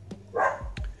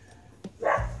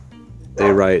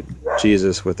 they write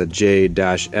Jesus with a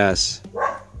J-S.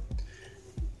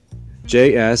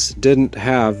 J.S. didn't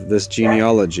have this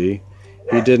genealogy.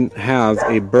 He didn't have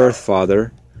a birth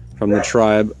father from the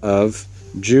tribe of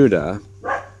Judah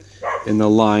in the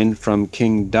line from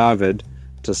King David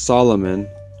to Solomon,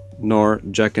 nor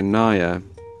Jeconiah.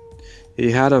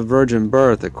 He had a virgin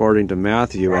birth according to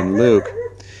Matthew and Luke,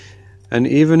 and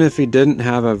even if he didn't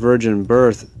have a virgin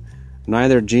birth,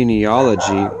 neither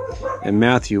genealogy in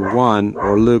Matthew 1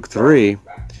 or Luke 3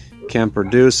 can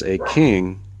produce a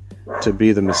king to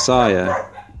be the Messiah.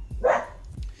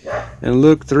 In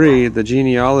Luke 3, the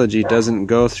genealogy doesn't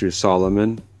go through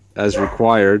Solomon as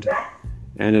required,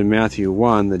 and in Matthew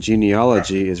 1, the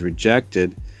genealogy is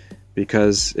rejected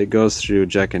because it goes through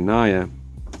Jeconiah.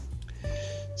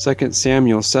 2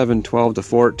 Samuel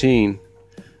 7:12-14,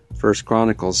 1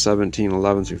 Chronicles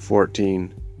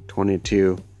 17:11-14,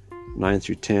 22,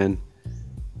 9-10,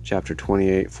 chapter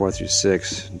 28,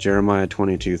 4-6, Jeremiah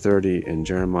 22:30, and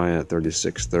Jeremiah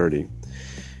 36:30.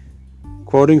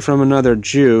 Quoting from another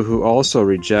Jew who also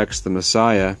rejects the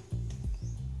Messiah,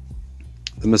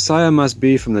 the Messiah must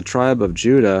be from the tribe of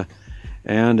Judah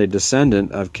and a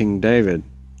descendant of King David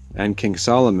and King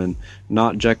Solomon,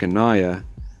 not Jeconiah,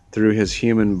 through his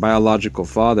human biological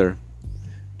father.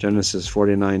 Genesis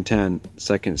 49:10,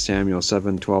 2 Samuel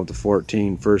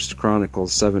 7:12-14, 1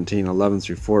 Chronicles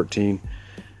 17:11-14,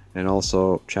 and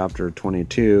also chapter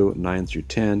 22,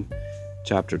 9-10,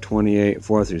 chapter 28,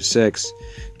 4-6,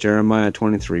 Jeremiah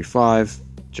 23:5,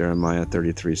 Jeremiah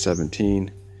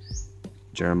 33:17,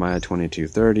 Jeremiah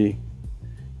 22:30,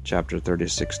 chapter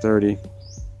 36:30,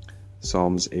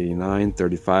 Psalms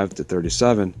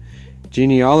 89:35-37.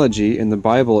 Genealogy in the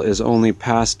Bible is only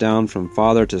passed down from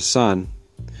father to son,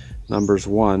 Numbers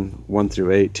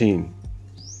 1:1-18.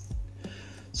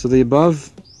 So the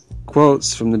above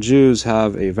quotes from the Jews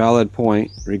have a valid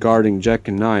point regarding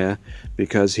Jeconiah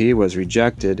because he was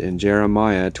rejected in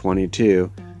Jeremiah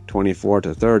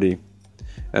 22:24-30.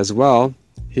 As well,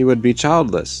 he would be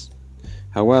childless.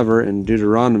 However, in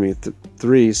Deuteronomy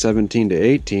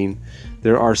 3:17-18,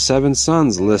 there are 7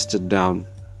 sons listed down.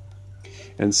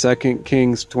 In 2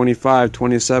 Kings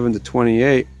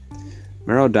 25:27-28,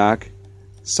 Merodach,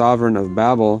 sovereign of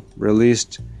Babel,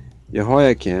 released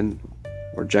Jehoiakim,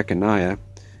 or Jeconiah,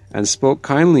 and spoke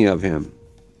kindly of him.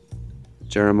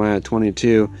 Jeremiah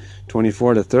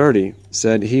 22:24-30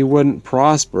 said he wouldn't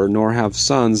prosper nor have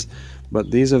sons,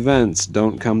 but these events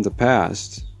don't come to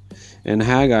pass. In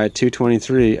Haggai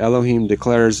 2:23, Elohim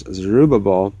declares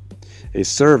Zerubbabel, a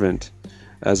servant,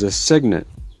 as a signet.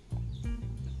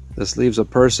 This leaves a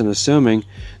person assuming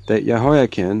that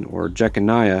Jehoiakim, or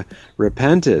Jeconiah,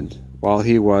 repented while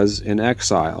he was in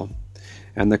exile,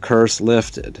 and the curse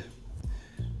lifted.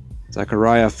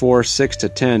 Zechariah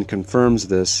 4:6-10 confirms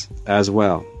this as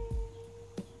well.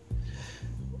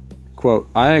 Quote,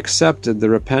 I accepted the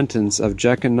repentance of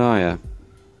Jeconiah.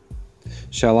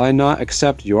 Shall I not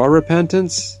accept your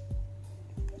repentance?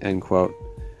 End quote.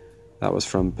 That was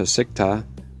from Pesikta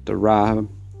de Rahab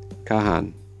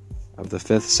Kahan of the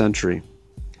 5th century.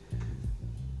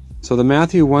 So the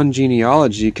Matthew 1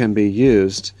 genealogy can be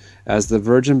used as the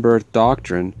virgin birth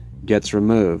doctrine gets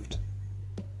removed.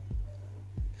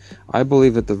 I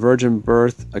believe that the virgin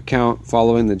birth account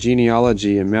following the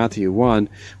genealogy in Matthew 1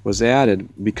 was added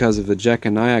because of the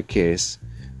Jeconiah case,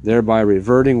 thereby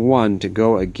reverting one to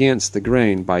go against the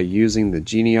grain by using the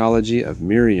genealogy of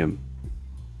Miriam.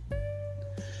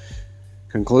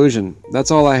 Conclusion.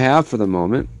 That's all I have for the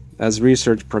moment. As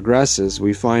research progresses,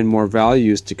 we find more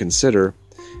values to consider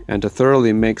and to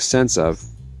thoroughly make sense of.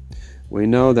 We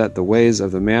know that the ways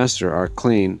of the Master are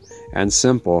clean and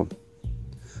simple.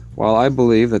 While I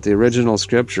believe that the original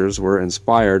scriptures were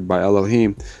inspired by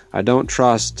Elohim, I don't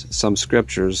trust some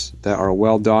scriptures that are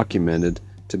well documented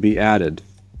to be added.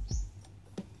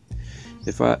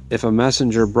 If a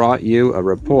messenger brought you a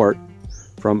report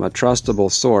from a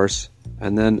trustable source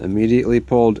and then immediately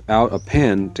pulled out a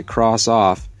pen to cross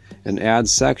off and add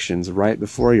sections right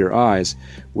before your eyes,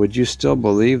 would you still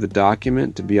believe the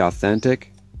document to be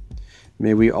authentic?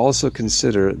 May we also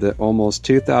consider that almost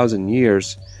 2,000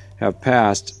 years have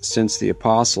passed since the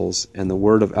apostles, and the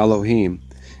word of Elohim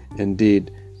indeed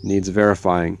needs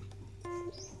verifying.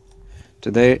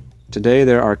 Today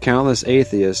there are countless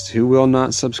atheists who will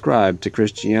not subscribe to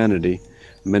Christianity,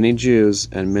 many Jews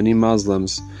and many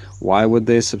Muslims. Why would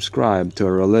they subscribe to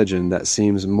a religion that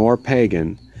seems more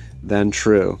pagan than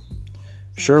true?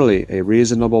 Surely a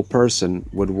reasonable person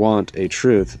would want a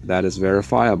truth that is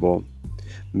verifiable,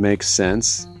 makes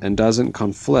sense, and doesn't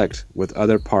conflict with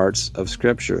other parts of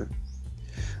Scripture.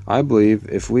 I believe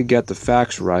if we get the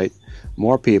facts right,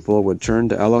 more people would turn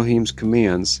to Elohim's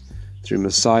commands through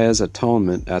Messiah's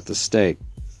atonement at the stake.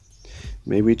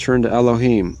 May we turn to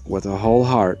Elohim with a whole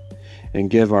heart and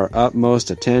give our utmost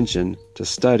attention to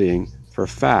studying for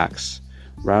facts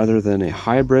rather than a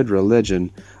hybrid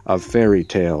religion of fairy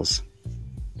tales.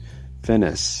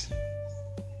 Finis.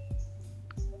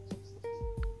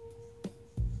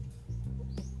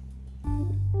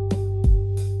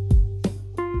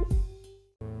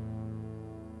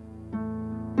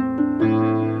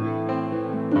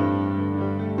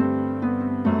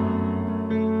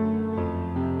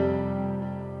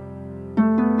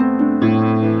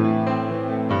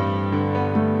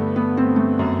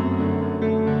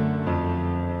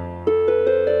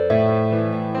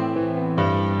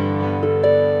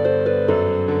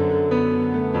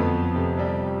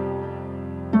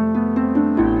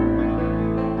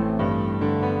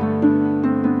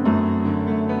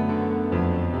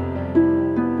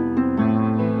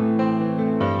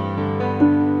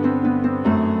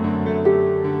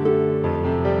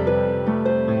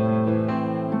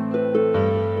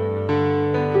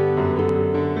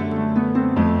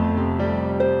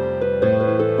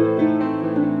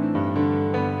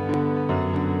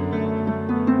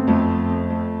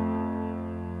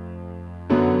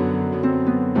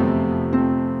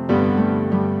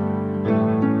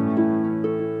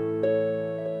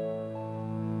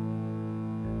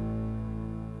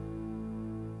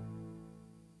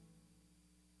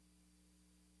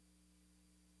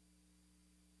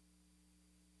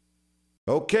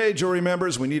 Okay, jury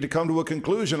members, we need to come to a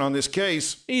conclusion on this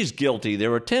case. He's guilty.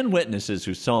 There were 10 witnesses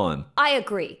who saw him. I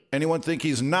agree. Anyone think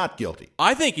he's not guilty?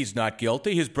 I think he's not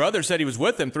guilty. His brother said he was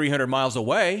with him 300 miles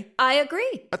away. I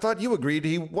agree. I thought you agreed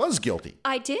he was guilty.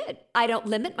 I did. I don't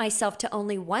limit myself to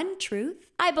only one truth.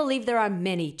 I believe there are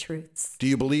many truths. Do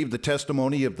you believe the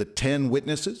testimony of the 10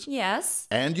 witnesses? Yes.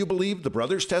 And you believe the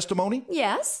brother's testimony?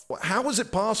 Yes. Well, how is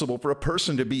it possible for a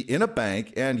person to be in a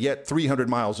bank and yet 300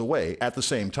 miles away at the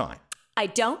same time? I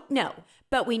don't know,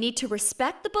 but we need to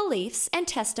respect the beliefs and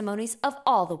testimonies of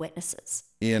all the witnesses.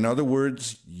 In other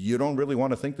words, you don't really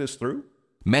want to think this through?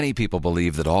 Many people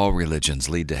believe that all religions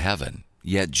lead to heaven,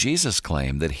 yet Jesus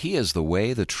claimed that He is the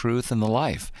way, the truth, and the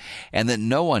life, and that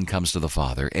no one comes to the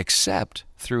Father except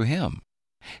through Him.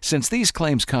 Since these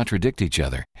claims contradict each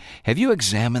other, have you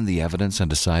examined the evidence and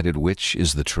decided which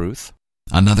is the truth?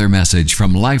 Another message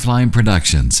from Lifeline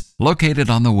Productions, located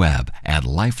on the web at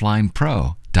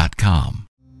lifelinepro.com.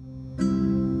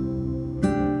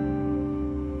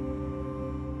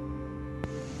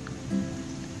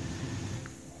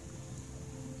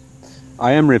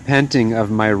 I am repenting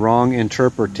of my wrong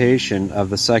interpretation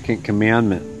of the second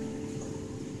commandment.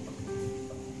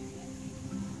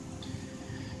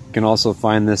 You can also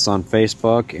find this on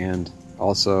Facebook and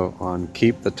also on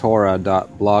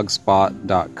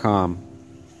keepthetorah.blogspot.com.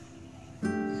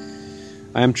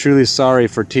 I am truly sorry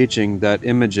for teaching that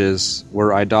images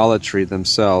were idolatry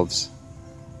themselves.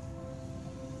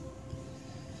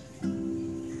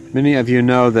 Many of you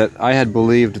know that I had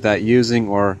believed that using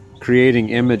or creating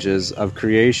images of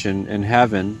creation in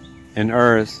heaven, in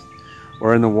earth,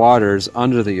 or in the waters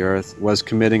under the earth was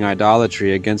committing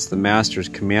idolatry against the Master's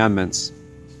commandments.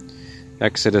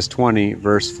 Exodus 20,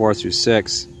 verse 4 through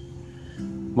 6.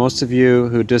 Most of you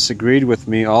who disagreed with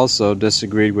me also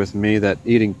disagreed with me that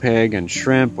eating pig and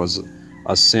shrimp was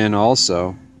a sin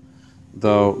also,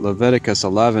 though Leviticus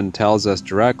 11 tells us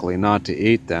directly not to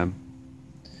eat them.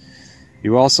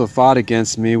 You also fought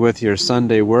against me with your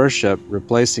Sunday worship,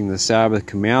 replacing the Sabbath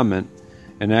commandment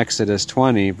in Exodus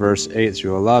 20, verse 8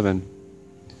 through 11,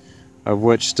 of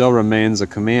which still remains a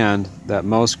command that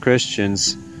most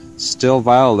Christians still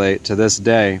violate to this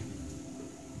day.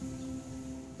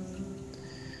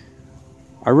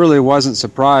 I really wasn't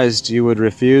surprised you would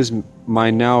refuse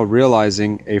my now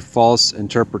realizing a false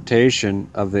interpretation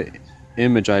of the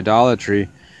image idolatry,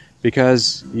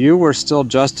 because you were still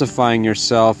justifying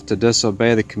yourself to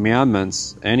disobey the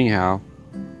commandments anyhow.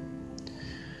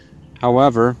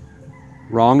 However,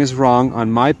 wrong is wrong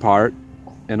on my part,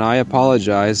 and I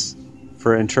apologize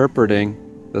for interpreting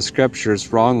the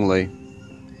scriptures wrongly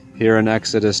here in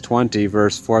Exodus 20,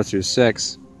 verse 4 through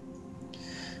 6.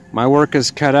 My work is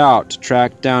cut out to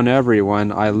track down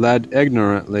everyone I led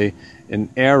ignorantly in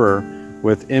error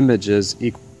with images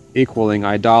equaling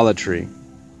idolatry.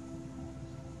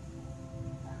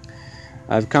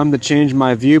 I've come to change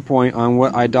my viewpoint on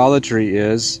what idolatry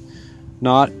is,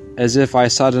 not as if I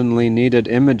suddenly needed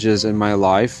images in my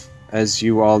life. As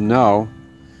you all know,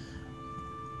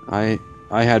 I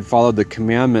had followed the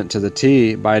commandment to the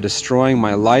T by destroying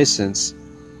my license,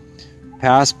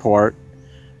 passport,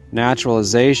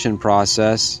 naturalization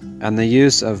process, and the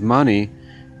use of money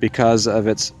because of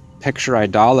its picture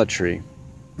idolatry.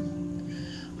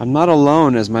 I'm not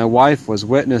alone, as my wife was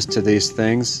witness to these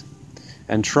things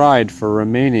and tried for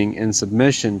remaining in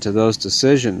submission to those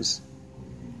decisions.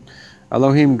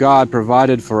 Elohim God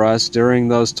provided for us during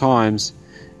those times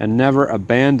and never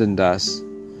abandoned us,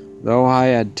 though I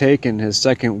had taken his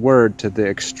second word to the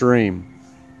extreme.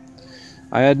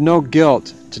 I had no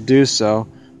guilt to do so,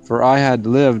 for I had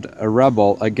lived a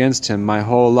rebel against him my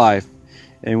whole life,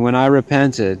 and when I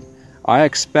repented, I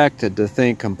expected to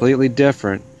think completely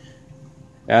different,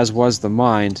 as was the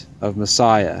mind of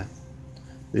Messiah,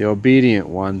 the obedient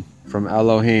one from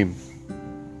Elohim.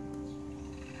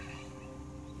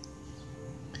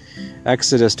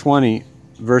 Exodus 20,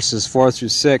 verses 4 through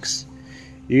 6.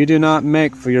 You do not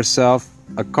make for yourself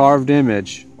a carved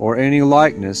image or any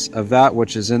likeness of that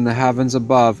which is in the heavens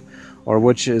above, or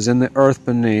which is in the earth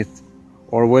beneath,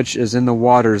 or which is in the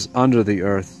waters under the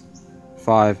earth.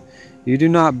 5. You do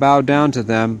not bow down to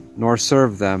them, nor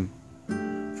serve them.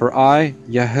 For I,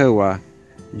 Yahuwah,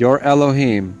 your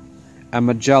Elohim, am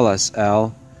a jealous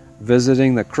El,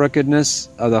 visiting the crookedness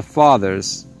of the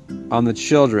fathers on the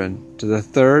children to the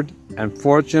third and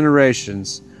fourth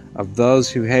generations of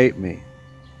those who hate me.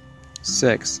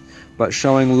 6. But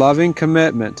showing loving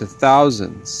commitment to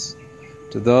thousands,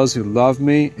 to those who love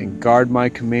me and guard my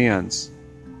commands.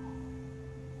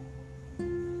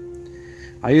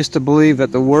 I used to believe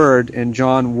that the word in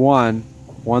John 1,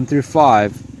 1 through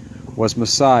 5 was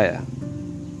Messiah.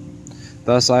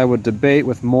 Thus I would debate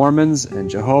with Mormons and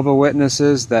Jehovah's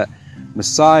Witnesses that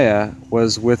Messiah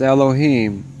was with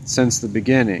Elohim since the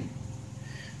beginning,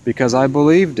 because I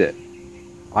believed it,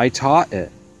 I taught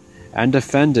it, and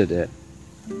defended it.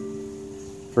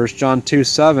 1 John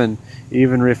 2:7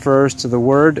 even refers to the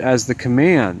word as the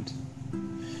command,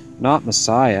 not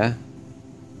Messiah.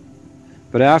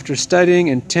 But after studying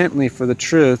intently for the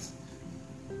truth,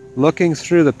 looking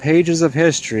through the pages of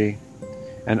history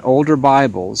and older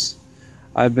Bibles,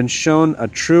 I've been shown a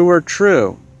truer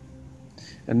true,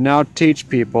 and now teach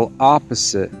people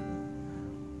opposite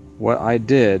what I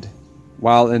did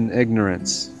while in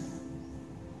ignorance.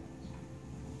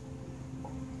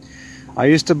 I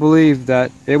used to believe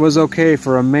that it was okay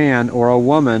for a man or a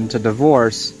woman to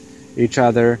divorce each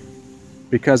other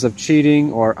because of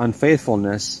cheating or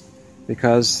unfaithfulness,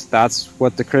 because that's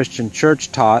what the Christian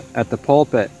church taught at the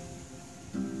pulpit.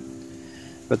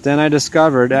 But then I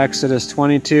discovered Exodus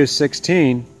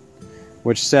 22:16,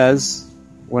 which says,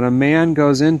 when a man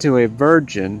goes into a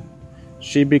virgin,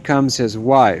 she becomes his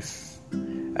wife.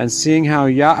 And seeing how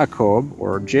Yaakov,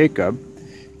 or Jacob,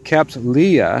 kept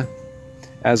Leah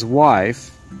as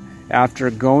wife,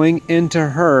 after going into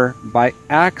her by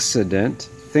accident,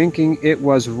 thinking it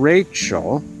was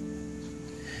Rachel,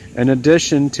 in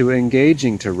addition to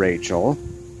engaging to Rachel,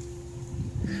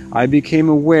 I became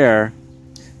aware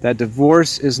that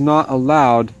divorce is not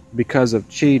allowed because of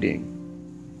cheating.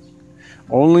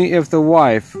 Only if the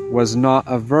wife was not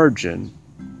a virgin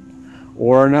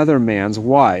or another man's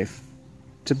wife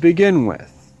to begin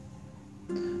with.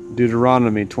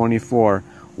 Deuteronomy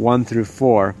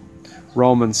 24:1-4,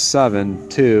 Romans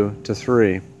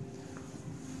 7:2-3.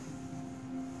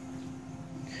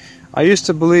 I used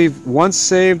to believe once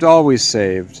saved, always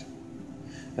saved,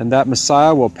 and that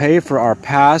Messiah will pay for our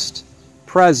past,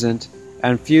 present,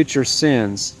 and future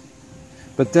sins.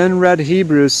 But then read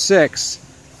Hebrews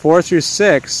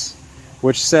 6:4-6,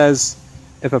 which says,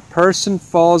 if a person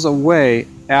falls away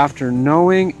after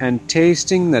knowing and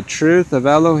tasting the truth of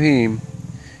Elohim,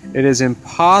 it is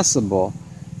impossible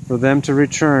for them to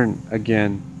return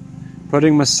again,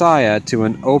 putting Messiah to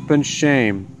an open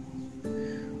shame.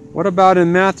 What about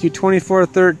in Matthew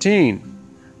 24:13,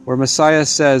 where Messiah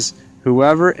says,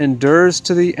 whoever endures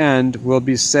to the end will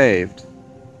be saved?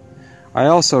 I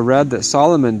also read that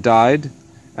Solomon died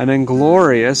an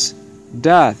inglorious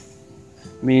death,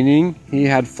 meaning he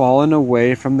had fallen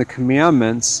away from the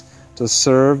commandments to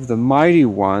serve the mighty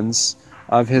ones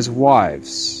of his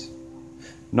wives.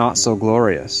 Not so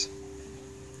glorious.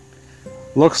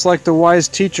 Looks like the wise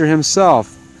teacher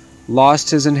himself lost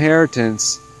his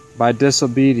inheritance by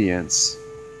disobedience.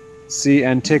 See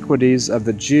Antiquities of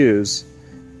the Jews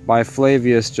by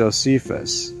Flavius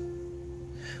Josephus.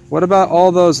 What about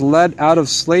all those led out of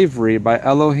slavery by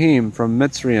Elohim from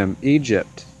Mitzrayim,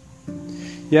 Egypt?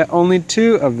 Yet only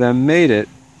 2 of them made it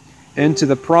into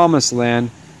the promised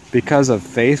land because of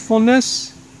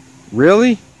faithfulness?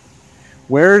 Really?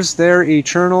 Where's their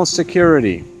eternal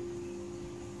security?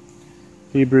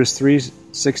 Hebrews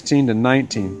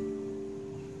 3:16-19.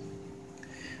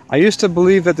 I used to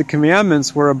believe that the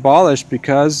commandments were abolished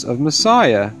because of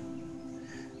Messiah.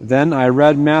 Then I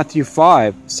read Matthew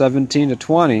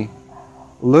 5:17-20,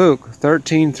 Luke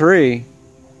 13:3,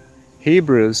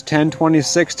 Hebrews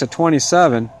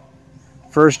 10:26-27,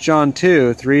 1 John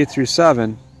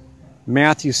 2:3-7,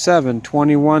 Matthew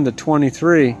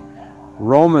 7:21-23,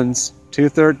 Romans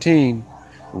 2:13,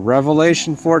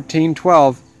 Revelation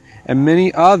 14:12, and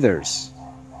many others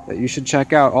that you should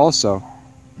check out also,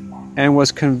 and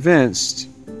was convinced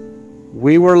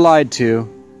we were lied to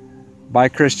by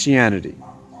Christianity.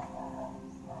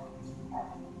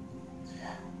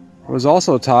 It was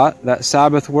also taught that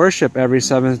Sabbath worship every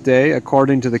seventh day,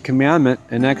 according to the commandment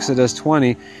in Exodus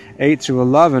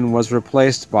 20:8-11, was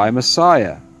replaced by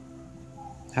Messiah.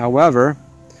 However,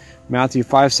 Matthew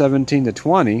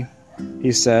 5:17-20,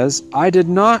 he says, I did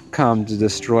not come to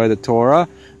destroy the Torah,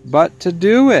 but to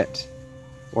do it,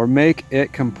 or make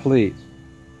it complete.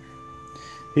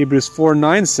 Hebrews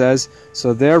 4:9 says,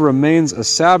 so there remains a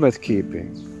Sabbath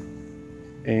keeping.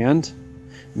 And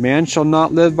man shall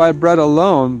not live by bread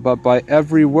alone, but by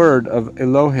every word of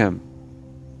Elohim.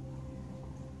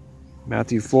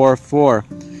 Matthew 4:4.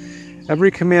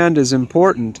 Every command is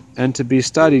important and to be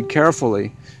studied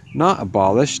carefully, not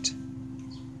abolished.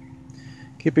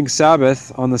 Keeping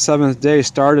Sabbath on the seventh day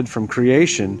started from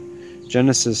creation,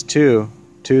 Genesis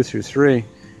 2:2-3,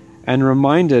 and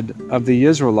reminded of the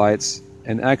Israelites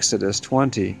in Exodus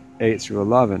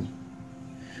 20:8-11.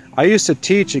 I used to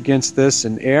teach against this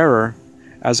in error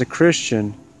as a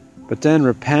Christian, but then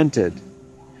repented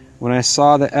when I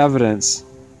saw the evidence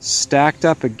stacked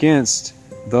up against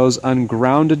those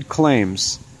ungrounded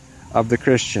claims of the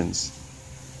Christians,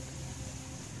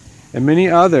 and many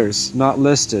others not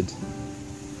listed.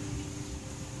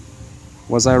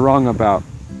 Was I wrong about?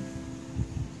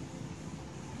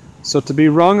 So to be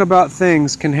wrong about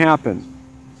things can happen,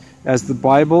 as the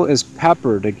Bible is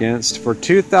peppered against for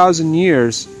 2,000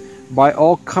 years by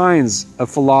all kinds of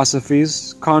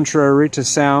philosophies contrary to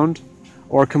sound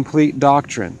or complete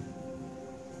doctrine.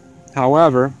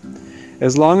 However,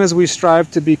 as long as we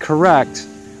strive to be correct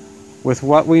with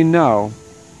what we know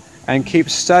and keep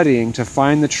studying to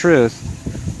find the truth,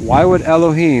 why would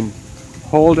Elohim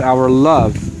hold our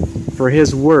love for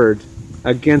His Word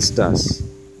against us,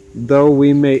 though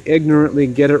we may ignorantly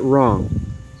get it wrong?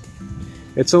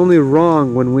 It's only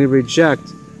wrong when we reject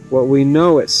what we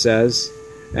know it says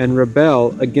and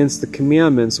rebel against the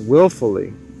commandments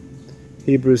willfully.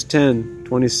 Hebrews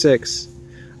 10:26,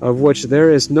 of which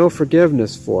there is no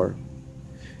forgiveness for.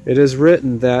 It is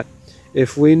written that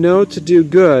if we know to do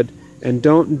good and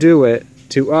don't do it,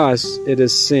 to us it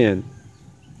is sin.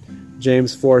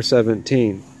 James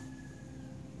 4:17.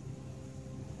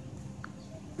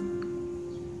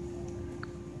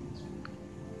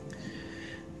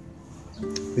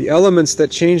 The elements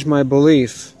that change my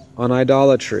belief on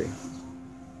idolatry.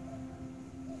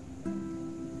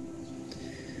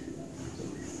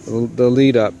 The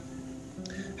lead up.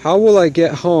 How will I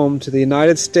get home to the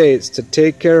United States to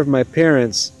take care of my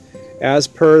parents as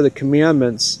per the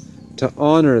commandments to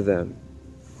honor them?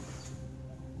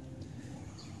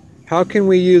 How can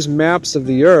we use maps of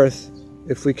the earth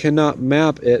if we cannot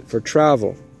map it for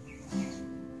travel?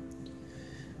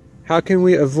 How can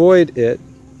we avoid it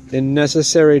in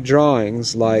necessary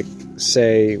drawings like,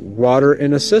 say, water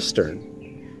in a cistern?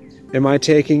 Am I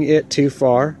taking it too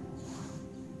far?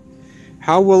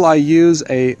 How will I use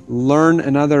a Learn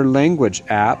Another Language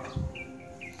app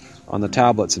on the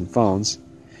tablets and phones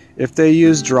if they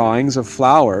use drawings of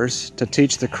flowers to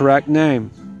teach the correct name?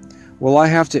 Will I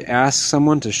have to ask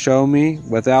someone to show me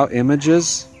without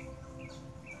images?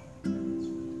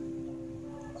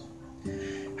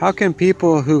 How can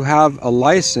people who have a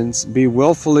license be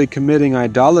willfully committing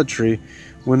idolatry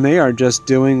when they are just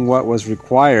doing what was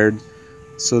required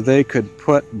so they could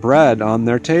put bread on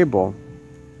their table?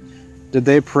 Did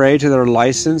they pray to their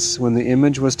license when the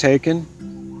image was taken?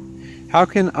 How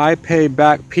can I pay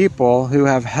back people who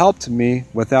have helped me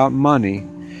without money?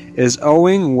 Is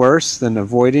owing worse than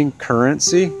avoiding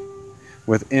currency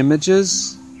with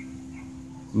images?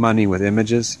 Money with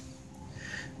images?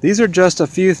 These are just a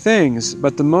few things,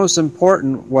 but the most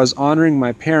important was honoring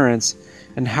my parents,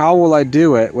 and how will I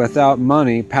do it without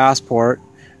money, passport,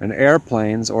 and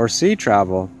airplanes or sea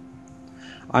travel?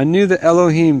 I knew that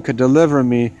Elohim could deliver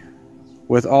me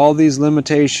with all these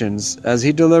limitations, as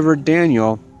he delivered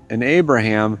Daniel and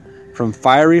Abraham from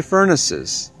fiery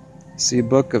furnaces. See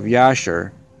Book of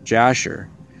Jasher.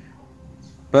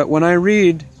 But when I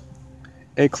read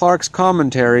a Clark's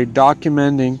commentary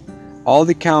documenting all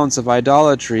the accounts of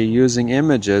idolatry using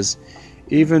images,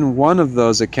 even one of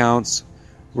those accounts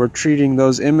were treating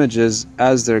those images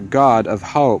as their God of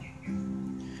hope,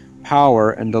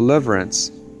 power, and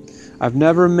deliverance. I've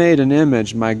never made an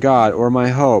image my God or my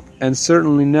hope, and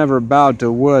certainly never bowed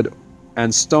to wood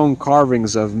and stone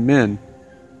carvings of men,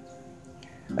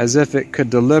 as if it could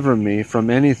deliver me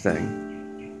from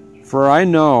anything. For I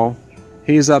know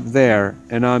he's up there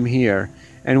and I'm here,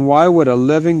 and why would a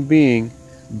living being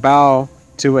bow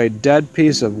to a dead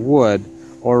piece of wood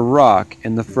or rock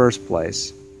in the first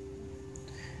place?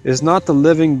 Is not the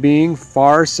living being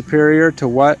far superior to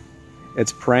what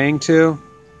it's praying to?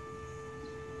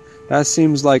 That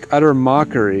seems like utter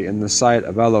mockery in the sight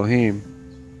of Elohim.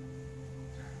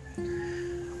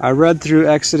 I read through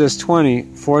Exodus 20,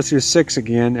 4-6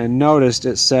 again, and noticed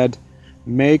it said,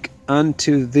 "Make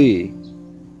unto thee,"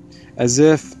 as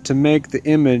if to make the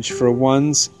image for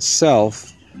one's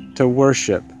self to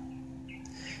worship.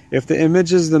 If the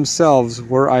images themselves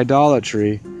were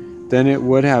idolatry, then it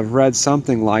would have read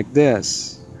something like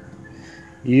this: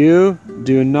 "You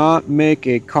do not make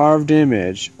a carved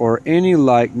image or any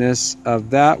likeness of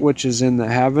that which is in the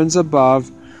heavens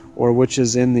above, or which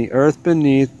is in the earth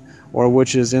beneath, or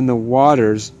which is in the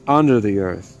waters under the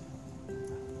earth."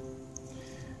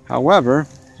 However,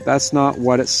 that's not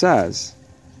what it says.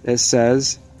 It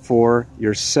says, "for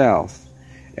yourself,"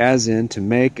 as in to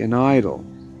make an idol.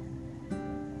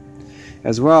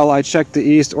 As well, I checked the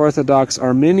East Orthodox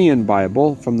Armenian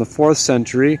Bible from the 4th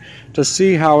century to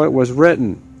see how it was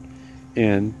written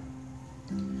in,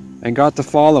 and got the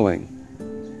following: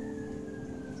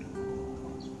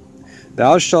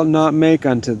 "Thou shalt not make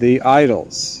unto thee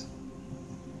idols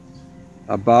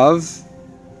above,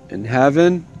 in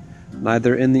heaven,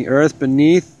 neither in the earth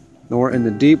beneath, nor in the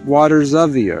deep waters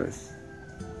of the earth."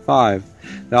 5.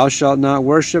 "Thou shalt not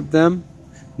worship them,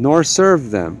 nor serve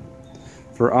them.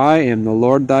 For I am the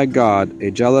Lord thy God,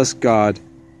 a jealous God.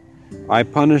 I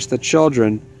punish the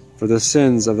children for the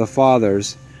sins of the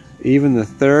fathers, even the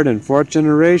 3rd and 4th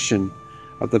generation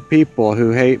of the people who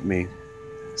hate me.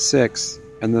 6.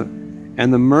 And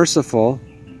the merciful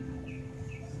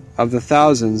of the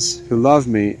thousands who love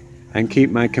me and keep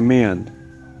my command."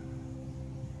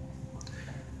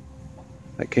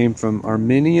 That came from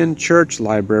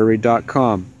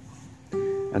ArmenianChurchLibrary.com,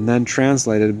 and then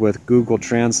translated with Google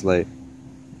Translate.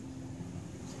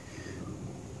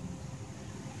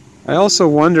 I also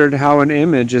wondered how an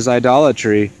image is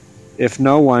idolatry if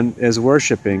no one is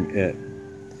worshiping it.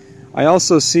 I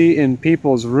also see in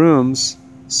people's rooms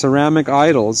ceramic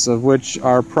idols of which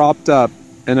are propped up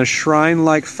in a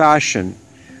shrine-like fashion,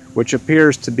 which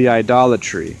appears to be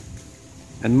idolatry,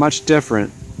 and much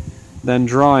different than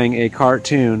drawing a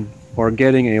cartoon or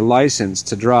getting a license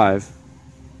to drive.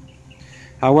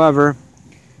 However,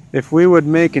 if we would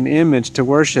make an image to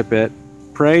worship it,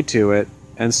 pray to it,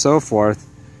 and so forth,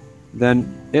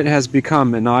 then it has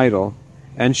become an idol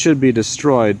and should be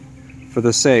destroyed for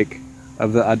the sake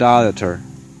of the idolater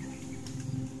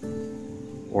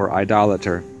or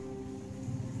idolater.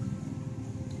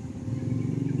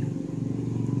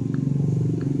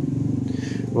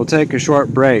 We'll take a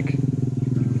short break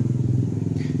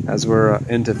as we're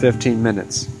into 15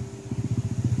 minutes.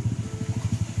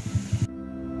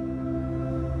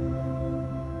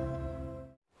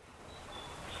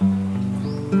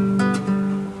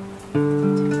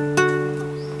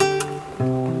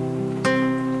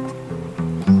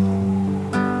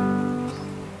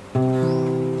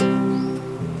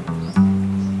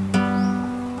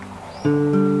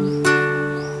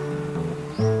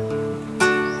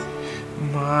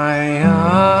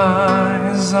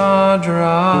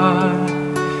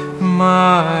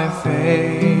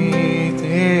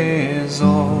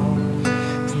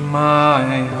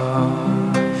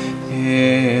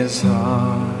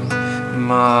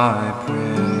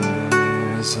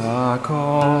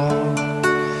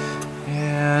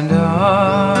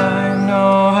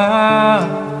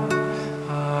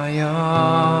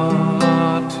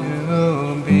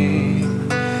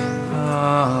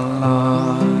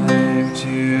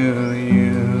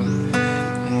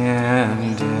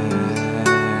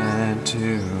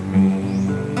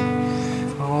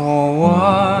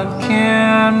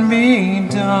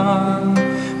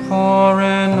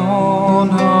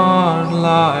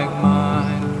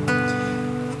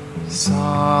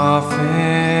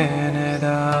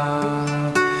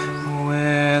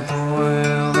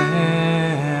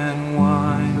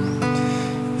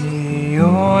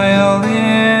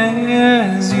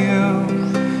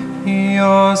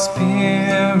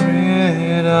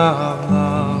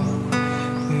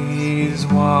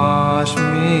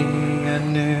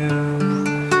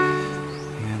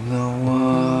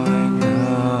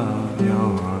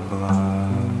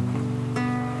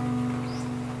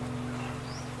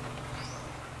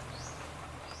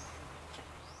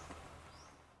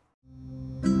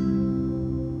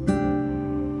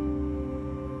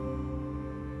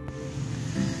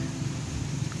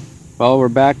 Well, we're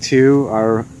back to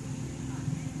our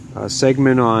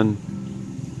segment on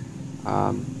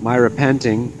my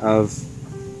repenting of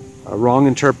a wrong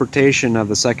interpretation of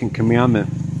the second commandment.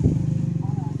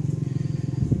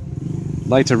 I'd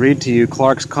like to read to you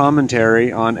Clark's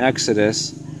commentary on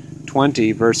Exodus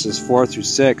 20, verses 4 through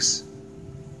 6.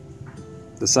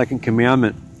 The second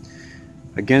commandment,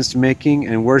 against making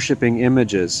and worshiping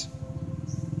images.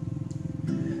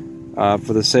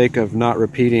 For the sake of not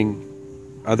repeating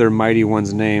other mighty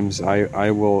ones' names,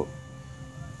 I will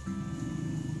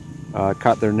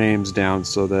cut their names down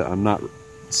so that I'm not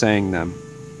saying them.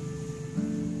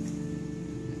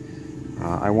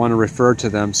 I want to refer to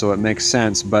them so it makes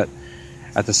sense, but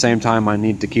at the same time I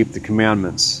need to keep the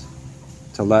commandments,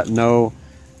 to let no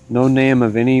name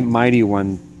of any mighty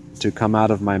one to come out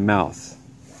of my mouth.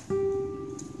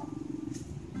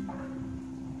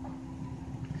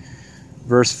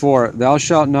 Verse 4, Thou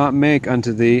shalt not make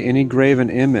unto thee any graven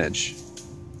image,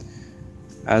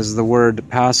 as the word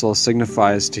passel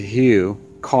signifies to hew,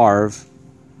 carve,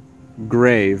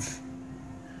 grave.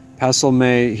 Passel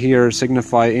may here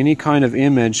signify any kind of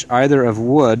image, either of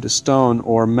wood, stone,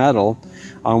 or metal,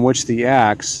 on which the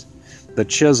axe, the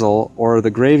chisel, or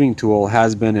the graving tool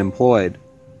has been employed.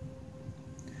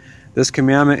 This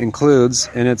commandment includes,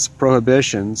 in its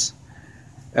prohibitions,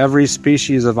 every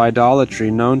species of idolatry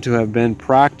known to have been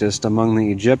practiced among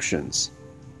the Egyptians.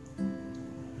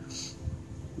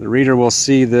 The reader will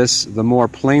see this the more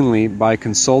plainly by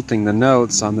consulting the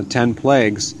notes on the 10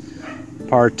 plagues,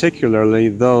 particularly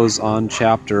those on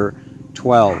chapter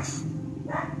 12.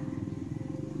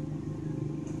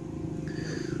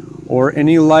 Or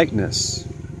any likeness.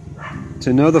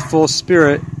 To know the full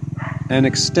spirit and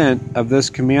extent of this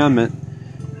commandment,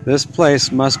 this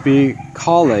place must be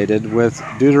collated with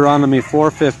Deuteronomy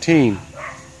 4:15.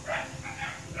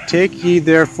 Take ye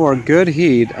therefore good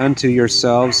heed unto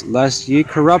yourselves, lest ye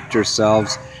corrupt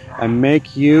yourselves, and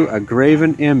make you a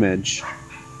graven image,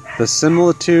 the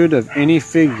similitude of any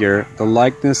figure, the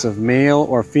likeness of male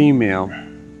or female.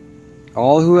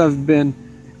 All who have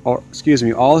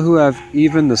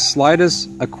even the slightest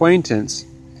acquaintance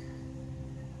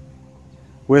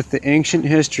with the ancient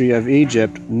history of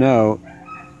Egypt know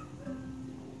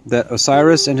that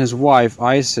Osiris and his wife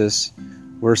Isis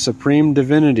were supreme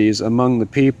divinities among the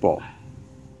people.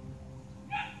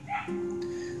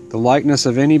 The likeness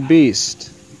of any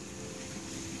beast,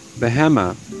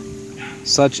 behemoth,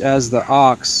 such as the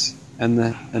ox and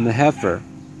the heifer.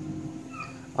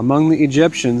 Among the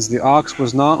Egyptians, the ox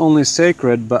was not only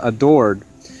sacred but adored,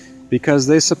 because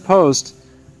they supposed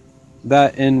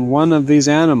that in one of these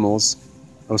animals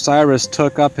Osiris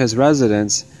took up his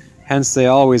residence. Hence they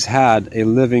always had a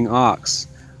living ox,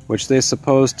 which they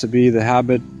supposed to be the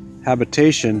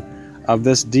habitation of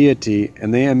this deity,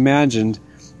 and they imagined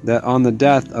that on the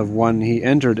death of one he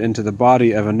entered into the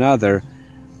body of another,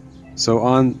 so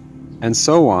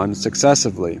on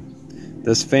successively.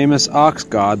 This famous ox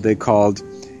god they called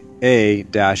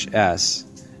A-S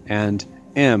and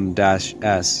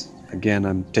M-S. Again,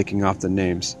 I'm taking off the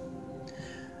names.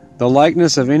 The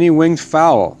likeness of any winged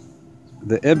fowl,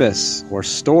 the ibis or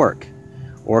stork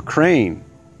or crane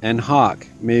and hawk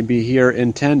may be here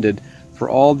intended, for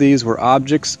all these were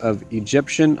objects of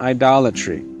Egyptian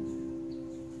idolatry.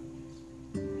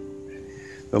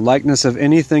 The likeness of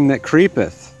anything that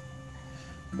creepeth,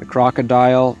 the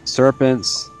crocodile,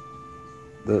 serpents,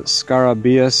 the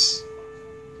scarabaeus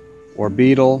or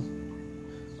beetle,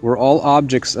 were all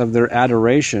objects of their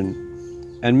adoration,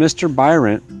 and Mr.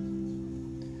 Byron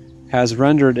has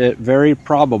rendered it very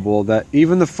probable that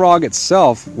even the frog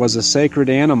itself was a sacred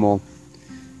animal,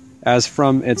 as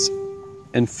from its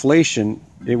inflation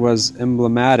it was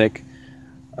emblematic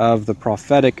of the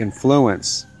prophetic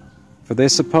influence. For they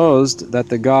supposed that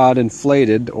the god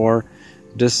inflated or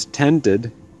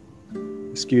distended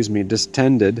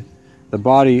the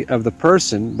body of the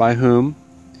person by whom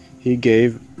he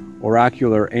gave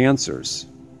oracular answers.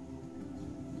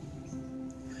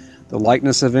 The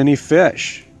likeness of any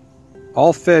fish.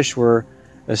 All fish were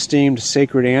esteemed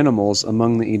sacred animals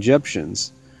among the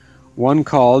Egyptians. One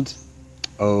called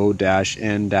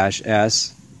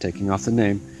O-N-S, taking off the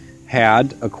name,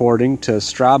 had, according to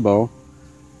Strabo,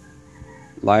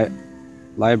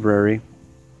 Library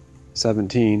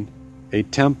 17, a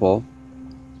temple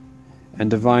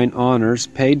and divine honors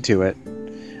paid to it.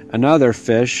 Another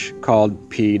fish, called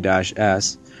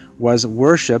P-S, was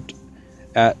worshipped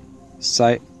at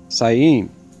Syene,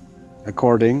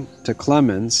 according to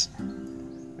Clemens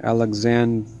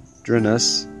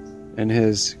Alexandrinus in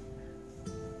his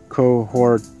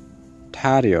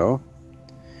Cohortatio,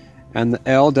 and the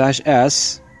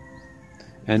L-S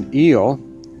and eel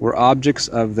were objects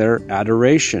of their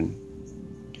adoration,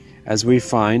 as we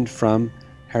find from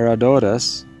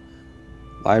Herodotus,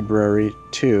 Library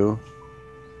 2,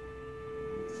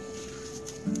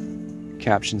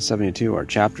 caption 72, or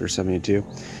chapter 72.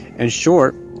 In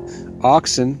short,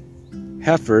 oxen,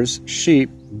 heifers, sheep,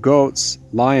 goats,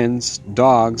 lions,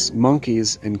 dogs,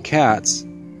 monkeys, and cats,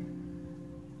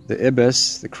 the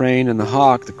ibis, the crane, and the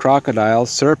hawk, the crocodile,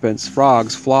 serpents,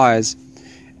 frogs, flies,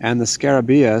 and the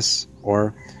scarabaeus,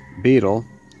 or beetle,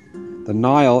 the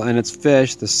Nile and its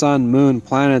fish, the sun, moon,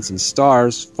 planets, and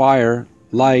stars, fire,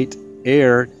 light,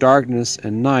 air, darkness,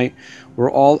 and night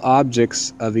were all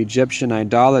objects of Egyptian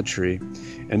idolatry,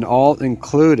 and all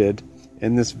included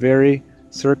in this very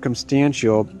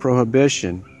circumstantial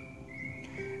prohibition,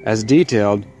 as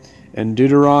detailed in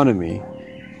Deuteronomy,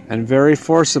 and very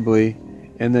forcibly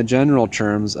in the general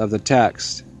terms of the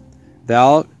text.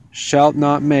 Thou shalt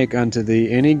not make unto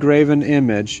thee any graven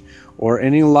image or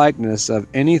any likeness of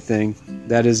anything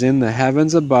that is in the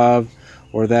heavens above,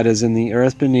 or that is in the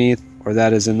earth beneath, or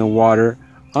that is in the water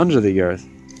under the earth.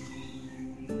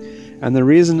 And the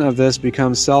reason of this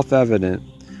becomes self-evident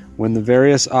when the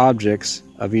various objects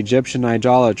of Egyptian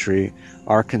idolatry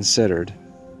are considered.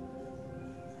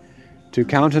 To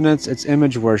countenance its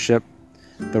image worship,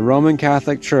 the Roman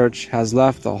Catholic Church has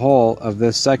left the whole of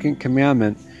this second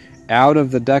commandment out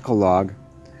of the Decalogue,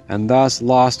 and thus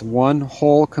lost one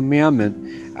whole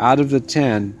commandment out of the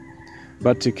 10,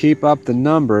 but to keep up the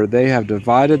number they have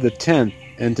divided the 10th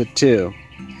into 2.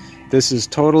 This is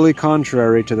totally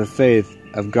contrary to the faith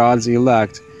of God's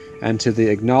elect and to the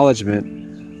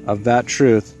acknowledgement of that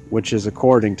truth which is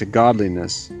according to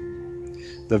godliness.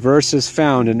 The verse is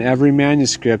found in every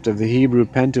manuscript of the Hebrew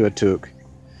Pentateuch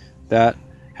that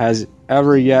has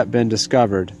ever yet been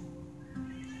discovered.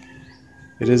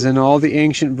 It is in all the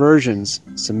ancient versions,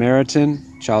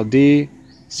 Samaritan, Chaldee,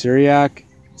 Syriac,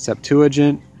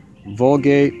 Septuagint,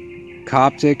 Vulgate,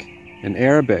 Coptic, and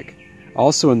Arabic,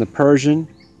 also in the Persian,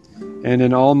 and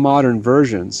in all modern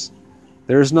versions.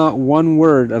 There is not one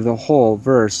word of the whole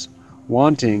verse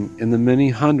wanting in the many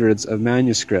hundreds of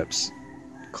manuscripts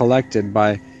collected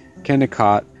by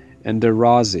Kennicott and de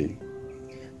Rossi.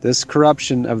 This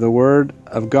corruption of the Word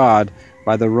of God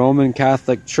by the Roman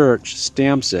Catholic Church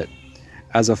stamps it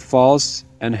as a false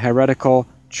and heretical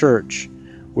church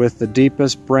with the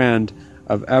deepest brand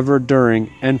of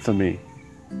ever-during infamy.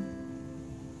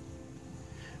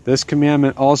 This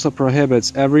commandment also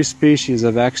prohibits every species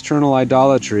of external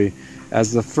idolatry,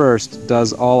 as the first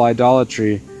does all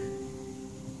idolatry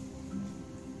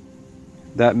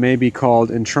that may be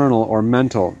called internal or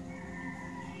mental.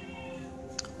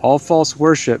 All false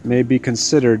worship may be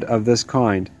considered of this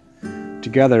kind,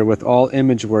 together with all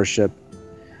image worship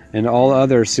and all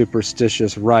other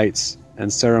superstitious rites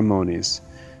and ceremonies.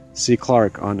 See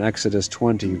Clark on Exodus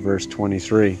 20, verse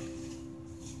 23.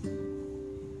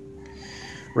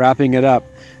 Wrapping it up,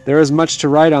 there is much to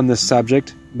write on this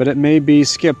subject, but it may be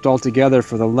skipped altogether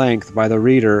for the length by the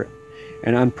reader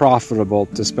and unprofitable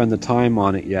to spend the time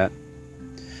on it yet.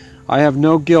 I have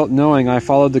no guilt knowing I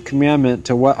followed the commandment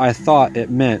to what I thought it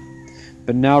meant,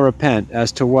 but now repent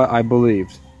as to what I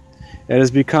believed. It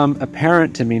has become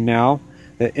apparent to me now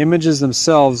that images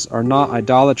themselves are not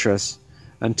idolatrous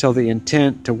until the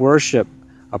intent to worship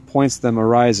appoints them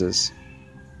arises.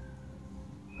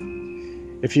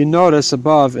 If you notice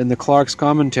above in the Clark's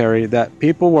commentary that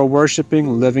people were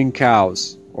worshiping living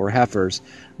cows or heifers,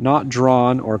 not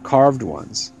drawn or carved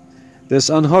ones, this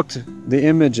unhooked the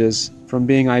images from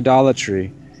being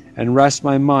idolatry and wrest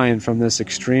my mind from this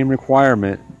extreme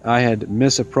requirement I had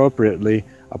misappropriately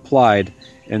applied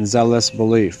in zealous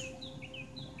belief.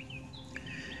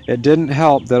 It didn't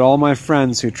help that all my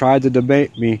friends who tried to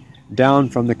debate me down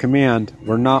from the command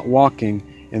were not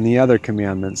walking in the other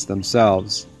commandments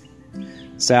themselves.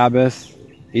 Sabbath,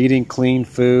 eating clean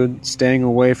food, staying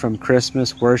away from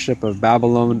Christmas worship of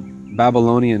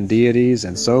Babylonian deities,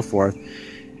 and so forth.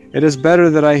 It is better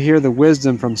that I hear the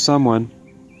wisdom from someone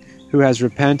who has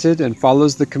repented and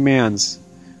follows the commands.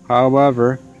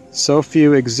 However, so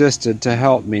few existed to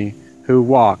help me who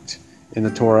walked in the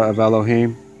Torah of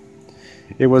Elohim.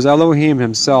 It was Elohim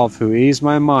himself who eased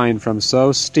my mind from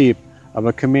so steep of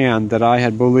a command that I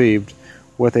had believed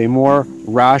with a more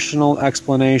rational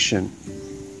explanation.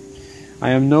 I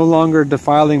am no longer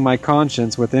defiling my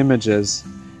conscience with images,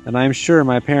 and I am sure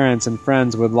my parents and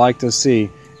friends would like to see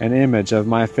an image of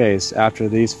my face after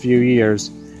these few years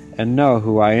and know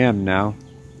who I am now.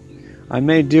 I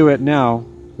may do it now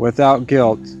without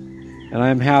guilt, and I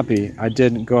am happy I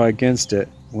didn't go against it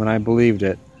when I believed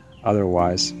it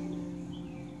otherwise.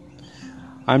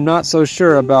 I'm not so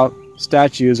sure about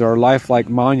statues or lifelike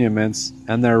monuments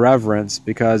and their reverence,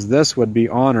 because this would be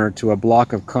honor to a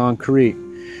block of concrete,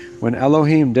 when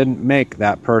Elohim didn't make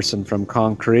that person from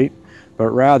concrete,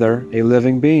 but rather a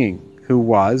living being who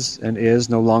was and is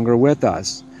no longer with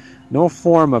us. No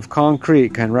form of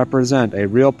concrete can represent a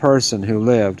real person who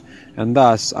lived, and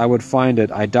thus I would find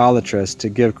it idolatrous to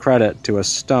give credit to a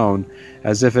stone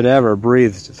as if it ever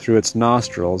breathed through its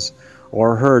nostrils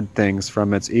or heard things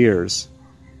from its ears.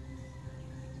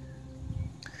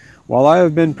 While I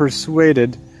have been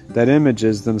persuaded that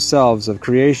images themselves of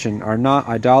creation are not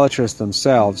idolatrous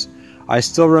themselves, I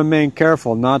still remain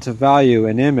careful not to value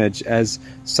an image as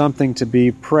something to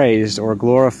be praised or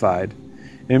glorified.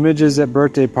 Images at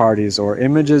birthday parties or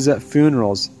images at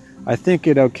funerals, I think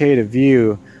it okay to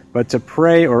view, but to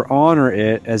pray or honor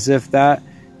it as if that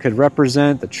could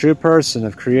represent the true person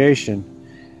of creation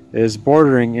is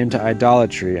bordering into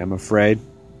idolatry, I'm afraid.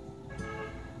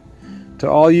 To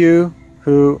all you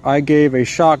who I gave a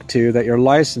shock to that your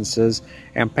licenses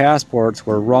and passports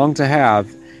were wrong to have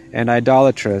and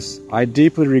idolatrous, I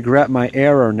deeply regret my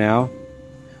error now,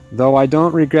 though I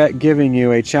don't regret giving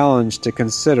you a challenge to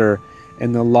consider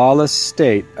in the lawless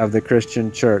state of the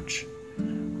Christian Church.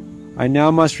 I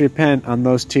now must repent on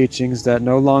those teachings that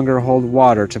no longer hold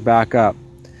water to back up.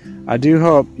 I do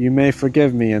hope you may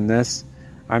forgive me in this.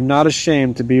 I'm not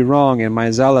ashamed to be wrong in my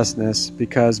zealousness,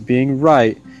 because being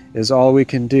right is all we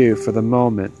can do for the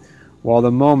moment, while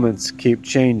the moments keep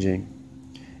changing.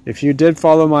 If you did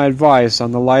follow my advice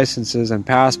on the licenses and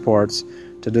passports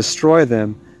to destroy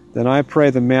them, then I pray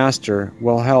the Master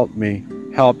will help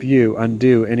you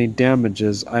undo any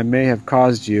damages I may have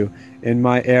caused you in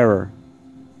my error.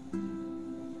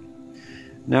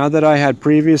 Now that I had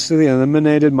previously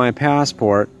eliminated my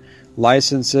passport,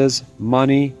 licenses,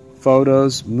 money,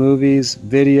 photos, movies,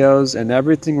 videos, and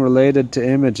everything related to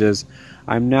images,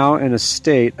 I'm now in a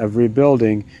state of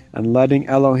rebuilding and letting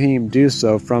Elohim do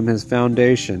so from his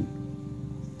foundation.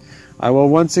 I will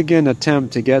once again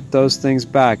attempt to get those things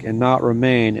back and not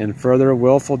remain in further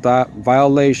willful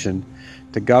violation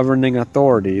to governing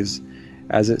authorities,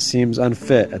 as it seems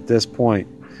unfit at this point,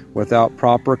 without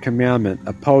proper commandment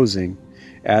opposing,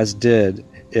 as did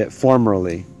it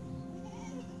formerly.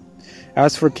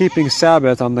 As for keeping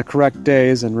Sabbath on the correct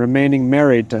days and remaining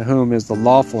married to whom is the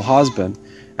lawful husband,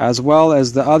 as well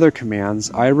as the other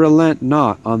commands, I relent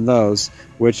not on those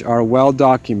which are well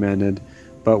documented,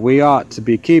 but we ought to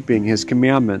be keeping his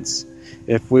commandments,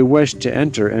 if we wish to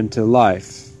enter into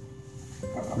life.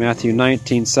 Matthew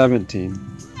 19:17.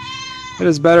 It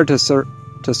is better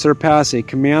to surpass a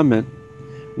commandment,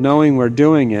 knowing we're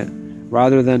doing it,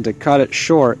 rather than to cut it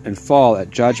short and fall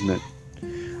at judgment.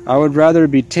 I would rather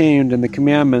be tamed in the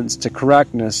commandments to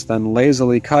correctness than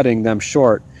lazily cutting them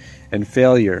short in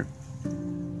failure.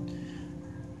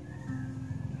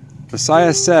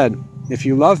 Messiah said, "If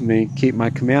you love me, keep my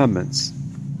commandments."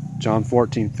 John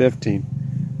 14:15.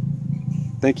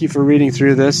 Thank you for reading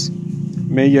through this.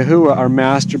 May Yahuwah, our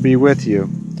Master, be with you.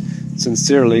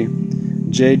 Sincerely,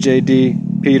 J.J.D.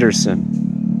 Peterson.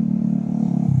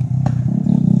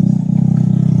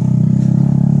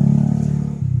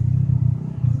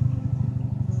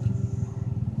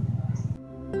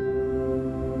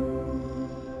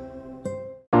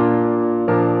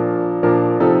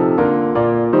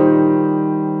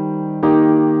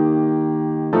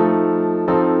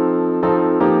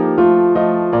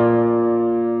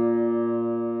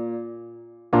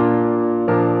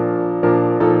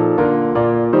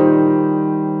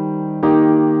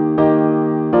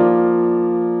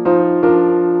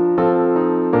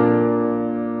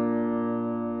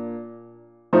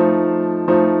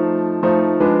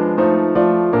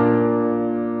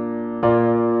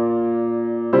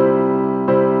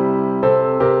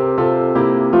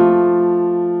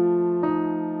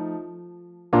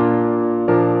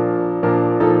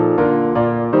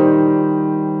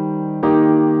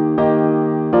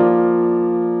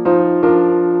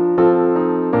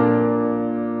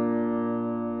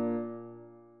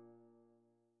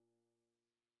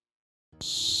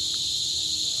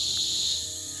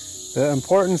 The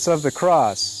importance of the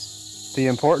cross. The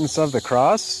importance of the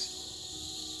cross?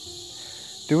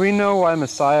 Do we know why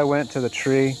Messiah went to the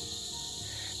tree?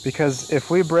 Because if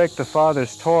we break the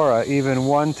Father's Torah even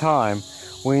one time,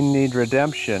 we need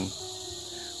redemption.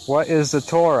 What is the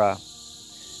Torah?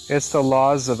 It's the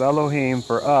laws of Elohim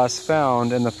for us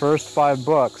found in the first 5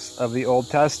 books of the Old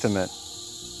Testament.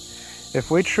 If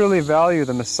we truly value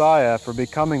the Messiah for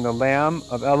becoming the Lamb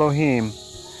of Elohim,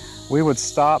 we would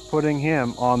stop putting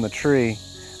him on the tree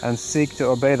and seek to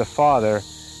obey the Father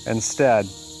instead.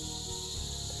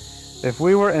 If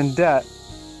we were in debt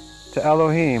to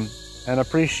Elohim and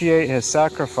appreciate his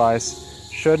sacrifice,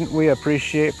 shouldn't we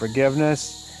appreciate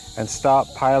forgiveness and stop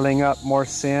piling up more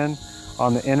sin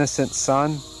on the innocent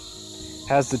son?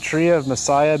 Has the tree of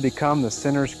Messiah become the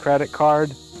sinner's credit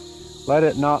card? Let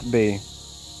it not be.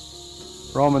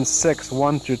 Romans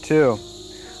 6:1-2.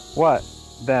 What,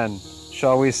 then,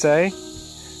 shall we say?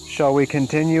 Shall we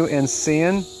continue in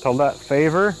sin to let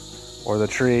favor, or the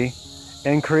tree,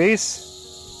 increase?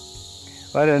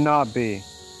 Let it not be.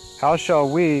 How shall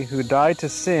we who died to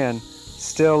sin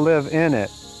still live in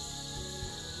it?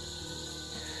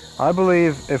 I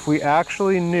believe if we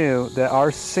actually knew that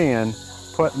our sin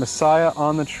put Messiah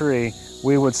on the tree,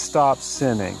 we would stop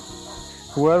sinning.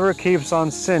 Whoever keeps on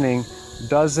sinning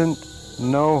doesn't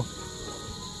know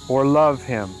or love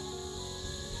him.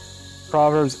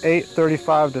 Proverbs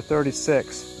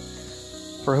 8:35-36.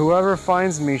 For whoever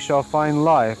finds me shall find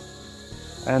life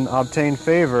and obtain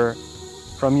favor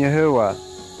from Yahuwah.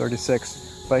 36.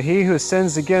 But he who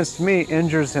sins against me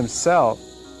injures himself.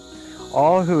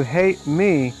 All who hate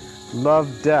me love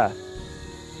death.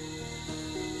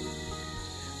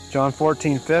 John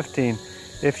 14:15.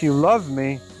 If you love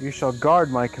me, you shall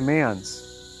guard my commands.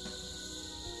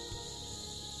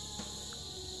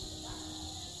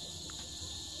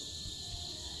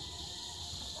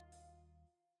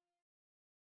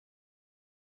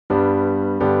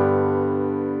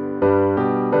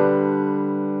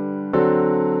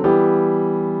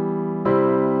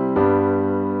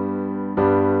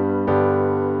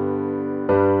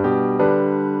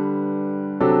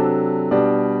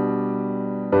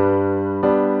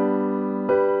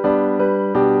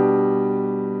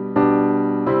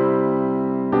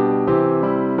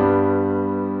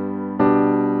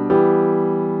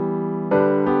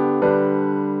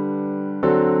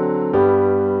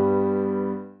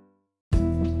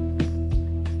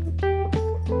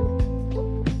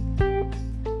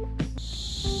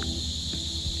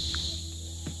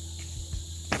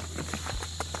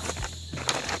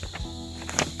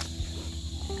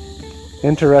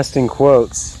 Interesting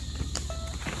quotes.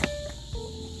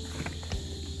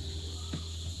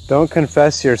 Don't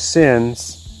confess your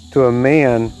sins to a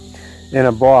man in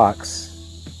a box.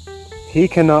 He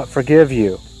cannot forgive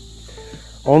you.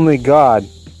 Only God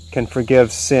can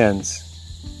forgive sins.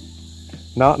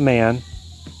 not man.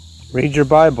 Read your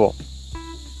Bible.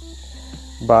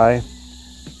 By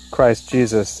Christ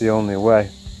Jesus, the only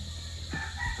way.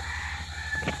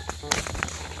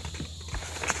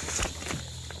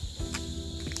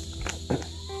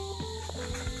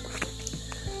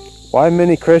 Why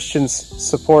many Christians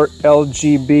support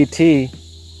LGBT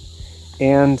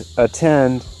and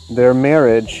attend their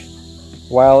marriage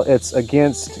while it's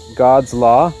against God's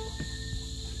law?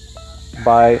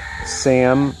 By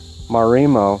Sam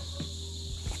Marimo.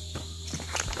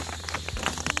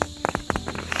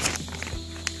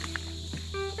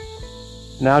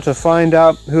 Now to find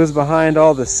out who's behind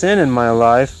all the sin in my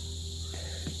life,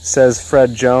 says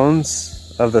Fred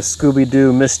Jones of the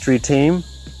Scooby-Doo Mystery Team,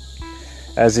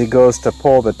 as he goes to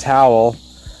pull the towel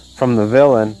from the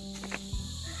villain.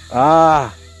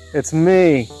 Ah, it's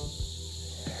me,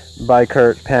 by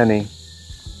Kurt Penny.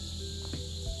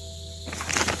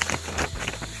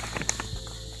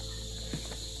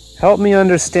 Help me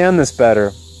understand this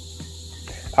better.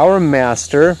 Our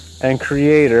Master and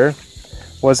Creator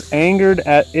was angered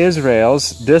at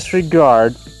Israel's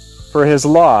disregard for His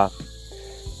law.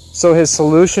 So His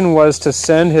solution was to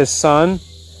send His Son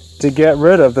to get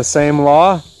rid of the same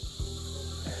law?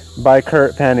 By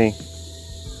Kurt Penny.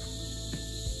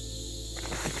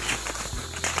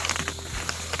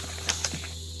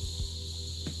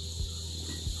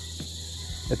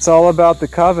 It's all about the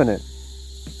covenant.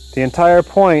 The entire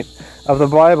point of the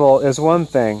Bible is one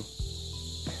thing.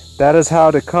 That is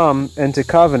how to come into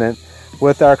covenant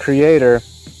with our Creator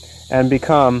and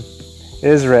become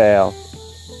Israel.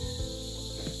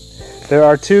 There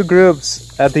are two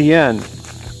groups at the end,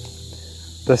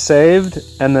 the saved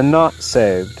and the not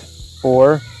saved,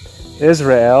 or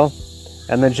Israel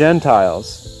and the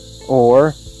Gentiles,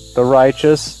 or the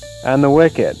righteous and the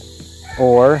wicked,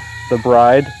 or the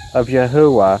bride of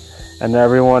Yahuwah and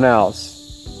everyone else.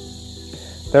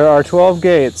 There are 12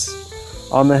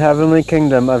 gates on the heavenly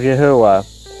kingdom of Yahuwah,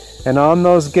 and on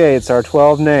those gates are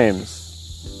 12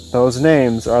 names. Those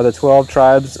names are the 12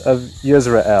 tribes of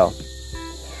Israel.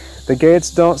 The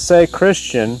gates don't say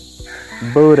Christian,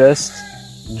 Buddhist,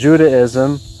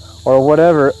 Judaism, or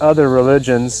whatever other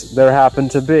religions there happen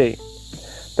to be.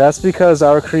 That's because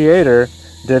our Creator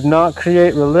did not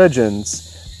create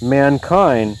religions,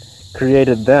 mankind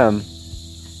created them.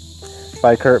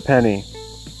 By Kurt Penny.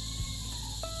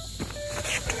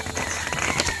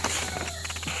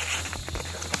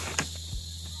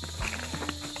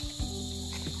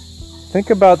 Think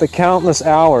about the countless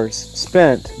hours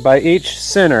spent by each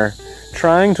sinner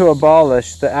trying to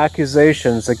abolish the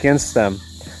accusations against them,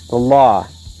 the law,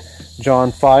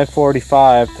 John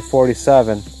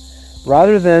 5:45-47,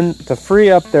 rather than to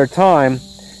free up their time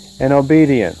in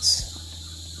obedience.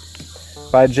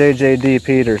 By J.J.D.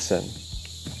 Peterson.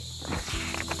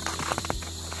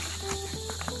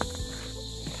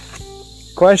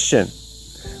 Question: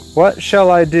 what shall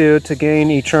I do to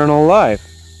gain eternal life?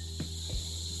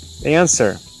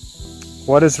 Answer: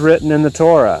 what is written in the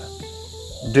Torah?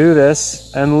 Do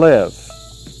this and live.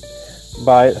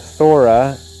 By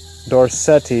Thora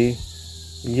Dorsetti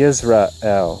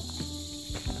Yisrael.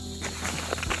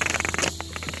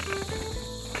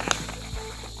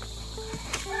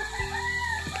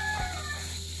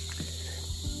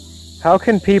 How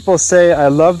can people say I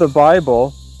love the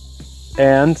Bible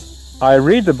and I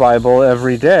read the Bible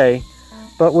every day,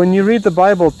 but when you read the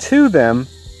Bible to them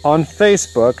on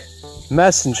Facebook,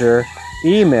 Messenger,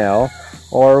 email,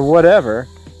 or whatever,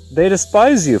 they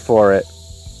despise you for it?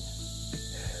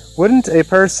 Wouldn't a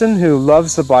person who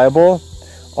loves the Bible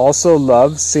also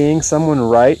love seeing someone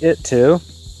write it too?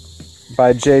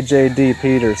 By J.J.D.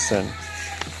 Peterson.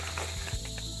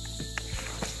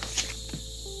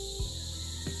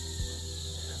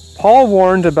 Paul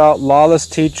warned about lawless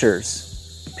teachers.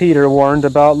 Peter warned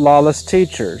about lawless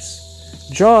teachers.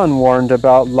 John warned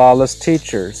about lawless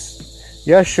teachers.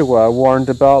 Yeshua warned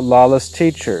about lawless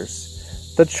teachers.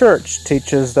 The church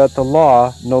teaches that the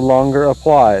law no longer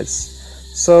applies.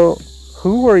 So,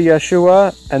 who were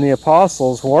Yeshua and the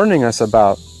apostles warning us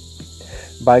about?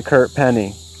 By Kurt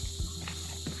Penny.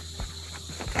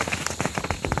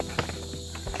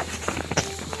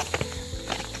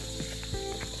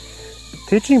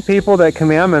 Teaching people that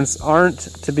commandments aren't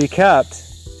to be kept.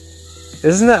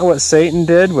 Isn't that what Satan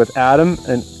did with Adam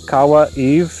and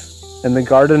Eve in the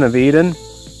Garden of Eden?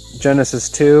 Genesis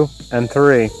 2 and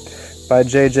 3 by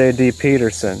J.J.D.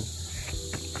 Peterson.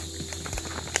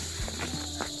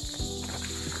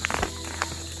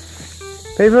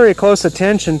 Pay very close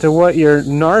attention to what your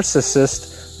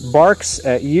narcissist barks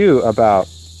at you about.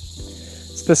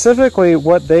 Specifically,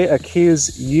 what they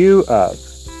accuse you of.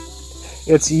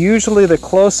 It's usually the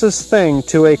closest thing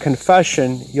to a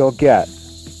confession you'll get.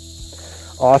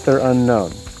 Author unknown.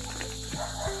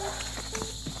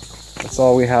 That's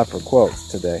all we have for quotes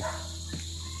today.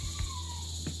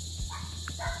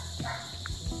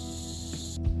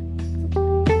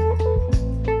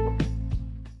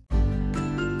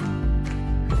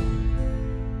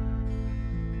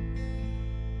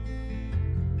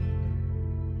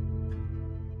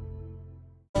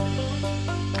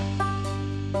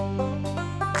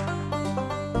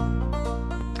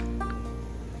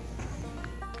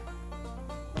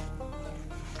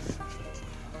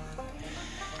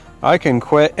 I can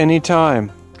quit any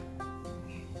time.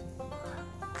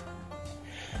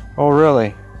 Oh,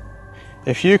 really?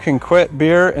 If you can quit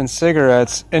beer and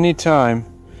cigarettes any time,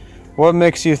 what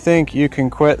makes you think you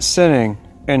can quit sinning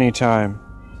any time?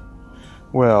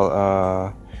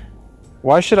 Well,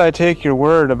 why should I take your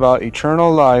word about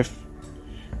eternal life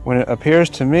when it appears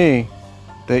to me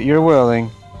that you're willing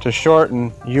to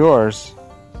shorten yours?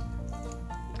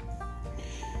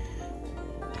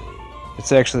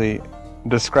 It's actually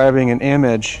describing an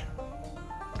image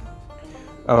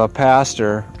of a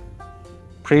pastor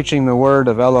preaching the word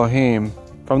of Elohim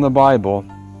from the Bible,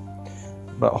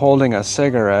 but holding a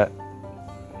cigarette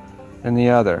in the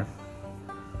other.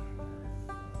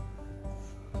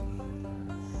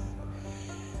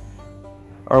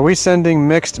 Are we sending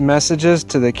mixed messages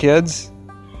to the kids?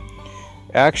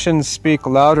 Actions speak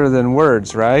louder than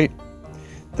words, right?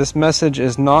 This message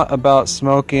is not about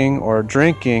smoking or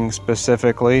drinking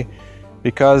specifically,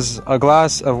 because a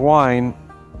glass of wine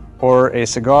or a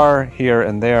cigar here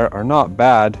and there are not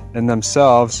bad in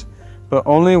themselves, but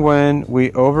only when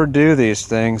we overdo these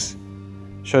things.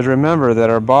 Should remember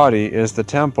that our body is the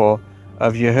temple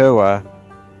of Yahuwah.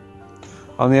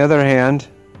 On the other hand,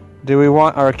 do we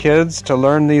want our kids to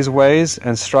learn these ways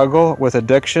and struggle with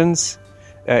addictions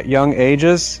at young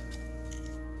ages?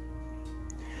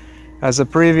 As a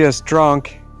previous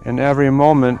drunk, and every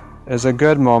moment is a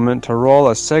good moment to roll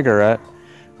a cigarette,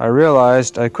 I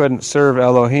realized I couldn't serve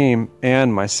Elohim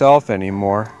and myself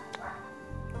anymore.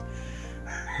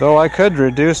 Though I could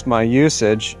reduce my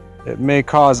usage, it may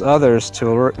cause others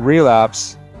to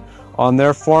relapse on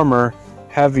their former,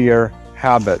 heavier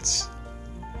habits.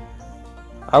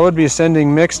 I would be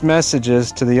sending mixed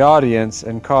messages to the audience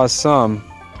and cause some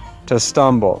to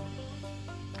stumble.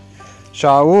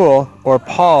 Shaul, or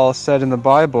Paul, said in the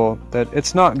Bible that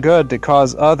it's not good to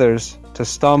cause others to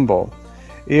stumble,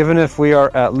 even if we are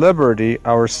at liberty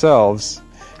ourselves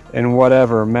in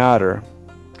whatever matter.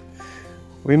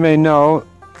 We may know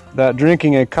that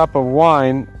drinking a cup of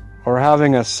wine or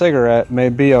having a cigarette may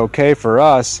be okay for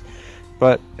us,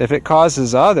 but if it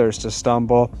causes others to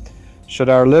stumble, should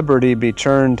our liberty be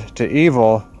turned to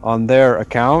evil on their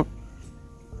account?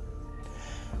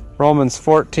 Romans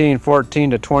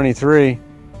 14:14-23.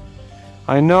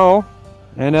 I know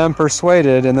and am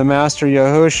persuaded in the Master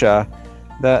Yahusha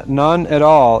that none at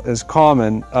all is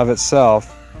common of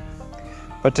itself,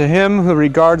 but to him who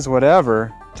regards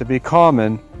whatever to be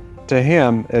common, to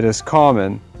him it is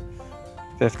common.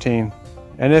 15.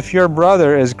 And if your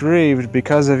brother is grieved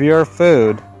because of your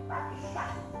food,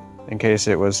 in case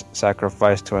it was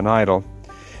sacrificed to an idol,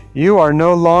 you are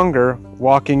no longer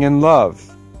walking in love.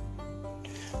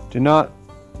 Do not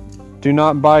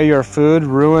by your food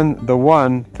ruin the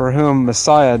one for whom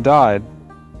Messiah died.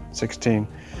 16.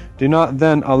 Do not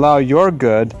then allow your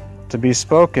good to be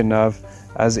spoken of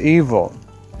as evil.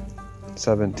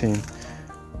 17.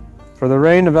 For the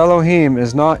reign of Elohim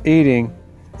is not eating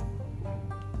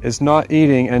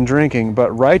and drinking,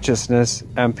 but righteousness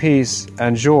and peace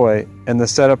and joy in the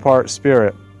set-apart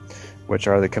spirit, which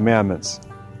are the commandments.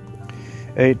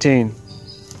 18.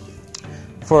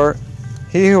 For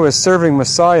he who is serving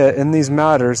Messiah in these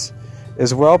matters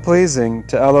is well-pleasing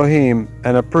to Elohim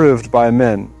and approved by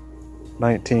men.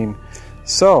 19.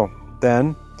 So,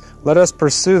 then, let us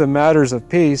pursue the matters of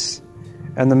peace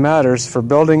and the matters for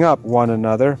building up one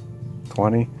another.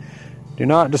 20. Do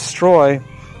not destroy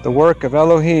the work of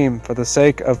Elohim for the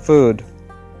sake of food.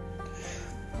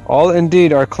 All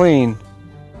indeed are clean,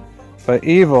 but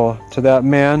evil to that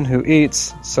man who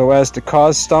eats so as to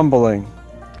cause stumbling.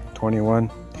 21.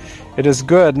 It is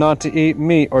good not to eat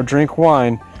meat or drink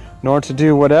wine, nor to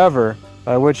do whatever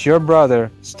by which your brother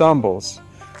stumbles,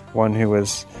 one who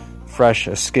is fresh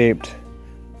escaped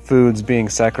foods being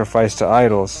sacrificed to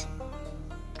idols.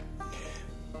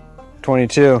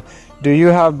 22. Do you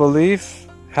have belief?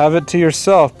 Have it to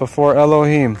yourself before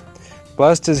Elohim.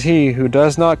 Blessed is he who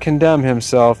does not condemn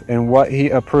himself in what he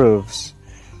approves.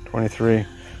 23.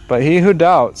 But he who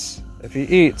doubts, if he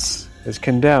eats, is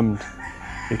condemned,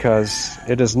 because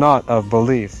it is not of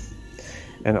belief.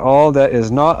 and all that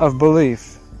is not of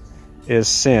belief is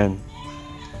sin.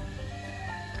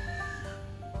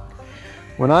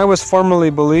 When I was formerly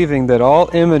believing that all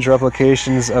image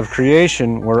replications of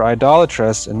creation were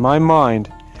idolatrous in my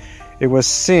mind, it was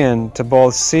sin to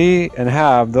both see and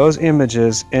have those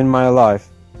images in my life.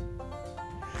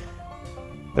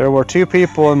 There were two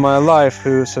people in my life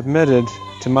who submitted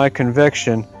to my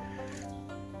conviction,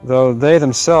 though they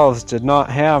themselves did not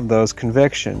have those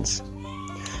convictions.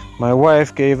 My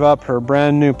wife gave up her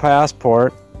brand new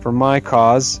passport for my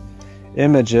cause,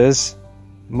 images,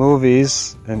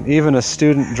 movies, and even a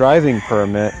student driving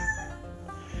permit.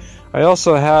 I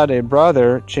also had a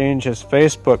brother change his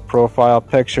Facebook profile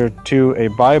picture to a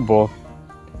Bible,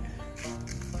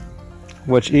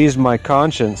 which eased my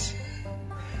conscience.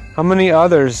 How many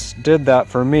others did that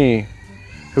for me,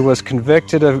 who was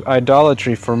convicted of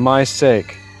idolatry for my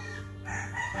sake?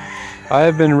 I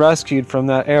have been rescued from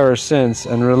that error since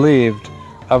and relieved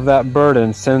of that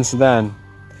burden since then.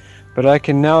 But I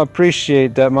can now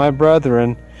appreciate that my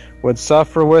brethren would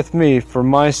suffer with me for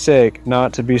my sake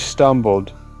not to be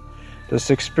stumbled. This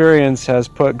experience has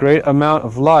put great amount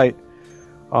of light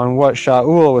on what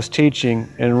Shaul was teaching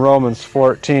in Romans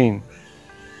 14.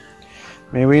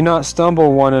 May we not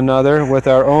stumble one another with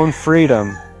our own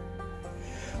freedom.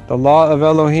 The law of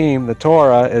Elohim, the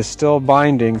Torah, is still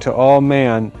binding to all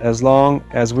man as long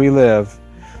as we live.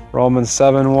 Romans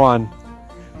 7:1.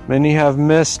 Many have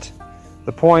missed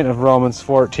the point of Romans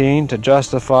 14 to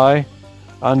justify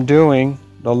undoing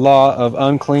the law of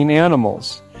unclean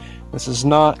animals. This is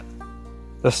not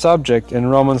the subject in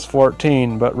Romans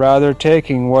 14, but rather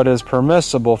taking what is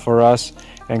permissible for us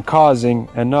and causing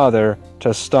another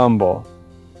to stumble.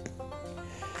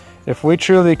 If we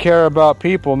truly care about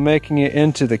people making it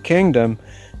into the kingdom,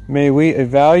 may we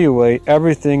evaluate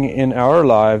everything in our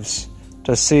lives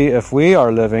to see if we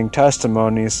are living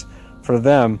testimonies for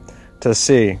them to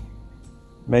see.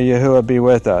 May Yahuwah be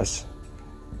with us.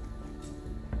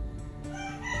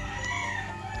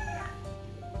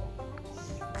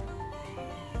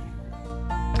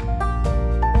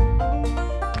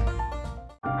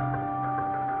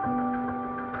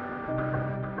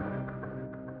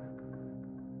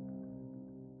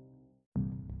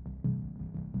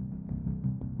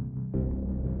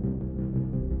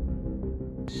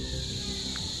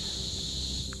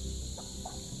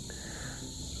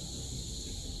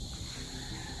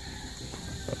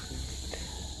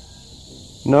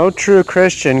 No true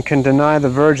Christian can deny the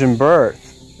virgin birth,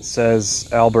 says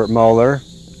Albert Mohler,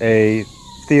 a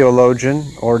theologian,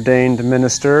 ordained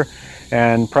minister,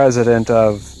 and president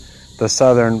of the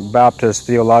Southern Baptist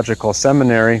Theological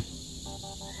Seminary.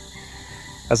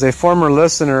 As a former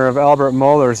listener of Albert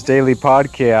Mohler's daily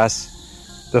podcast,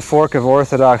 The Fork of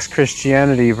Orthodox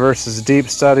Christianity versus Deep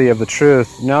Study of the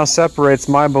Truth now separates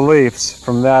my beliefs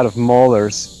from that of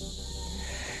Mohler's.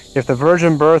 If the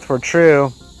virgin birth were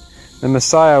true, the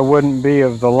Messiah wouldn't be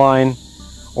of the line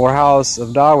or house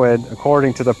of David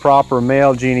according to the proper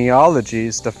male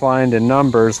genealogies defined in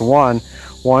Numbers 1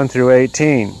 through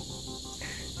 18.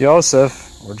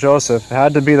 Joseph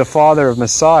had to be the father of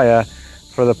Messiah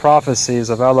for the prophecies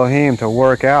of Elohim to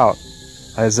work out.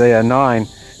 Isaiah 9,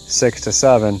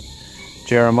 6-7,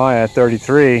 Jeremiah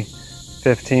 33,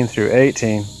 15 through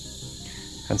 18,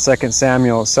 and 2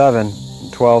 Samuel 7,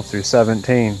 12 through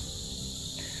 17.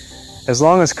 As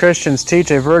long as Christians teach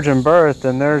a virgin birth,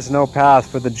 then there is no path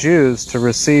for the Jews to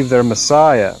receive their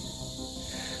Messiah.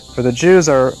 For the Jews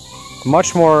are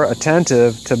much more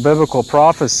attentive to biblical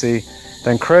prophecy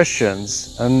than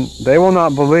Christians, and they will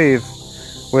not believe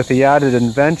with the added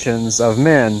inventions of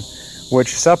men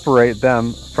which separate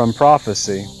them from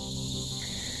prophecy.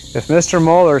 If Mr.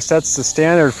 Mohler sets the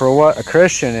standard for what a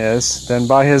Christian is, then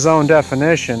by his own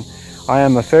definition, I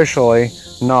am officially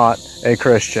not a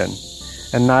Christian.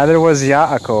 And neither was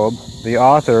Yaakov, the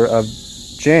author of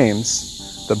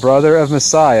James, the brother of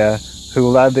Messiah, who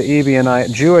led the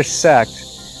Ebionite Jewish sect,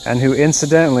 and who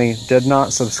incidentally did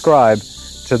not subscribe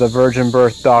to the virgin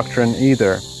birth doctrine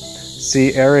either.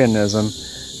 See Arianism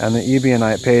and the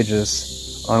Ebionite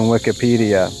pages on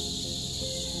Wikipedia.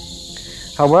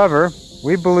 However,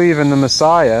 we believe in the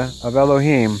Messiah of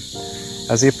Elohim,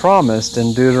 as he promised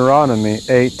in Deuteronomy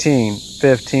 18,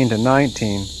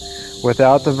 15-19,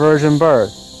 without the virgin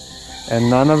birth, and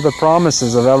none of the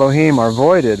promises of Elohim are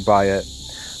voided by it,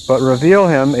 but reveal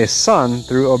him a son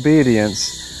through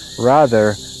obedience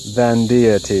rather than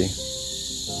deity.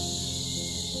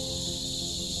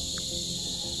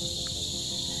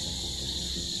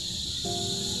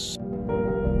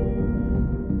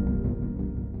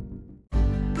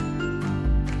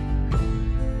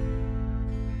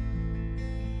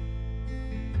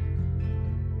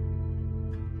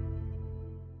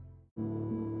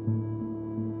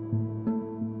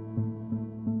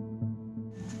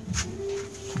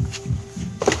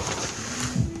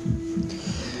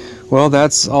 Well,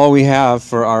 that's all we have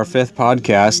for our 5th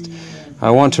podcast. I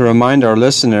want to remind our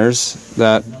listeners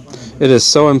that it is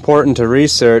so important to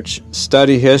research,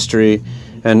 study history,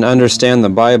 and understand the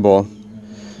Bible.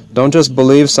 Don't just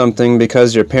believe something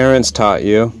because your parents taught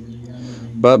you,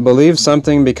 but believe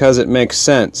something because it makes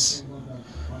sense.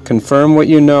 Confirm what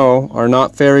you know are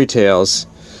not fairy tales,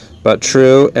 but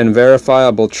true and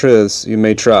verifiable truths you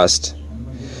may trust.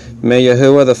 May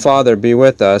Yahuwah the Father be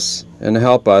with us and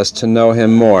help us to know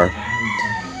Him more.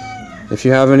 If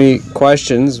you have any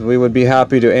questions, we would be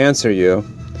happy to answer you.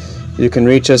 You can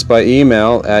reach us by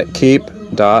email at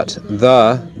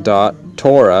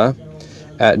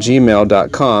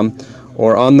keep.the.torah@gmail.com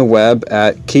or on the web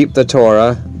at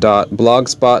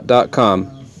keepthetorah.blogspot.com.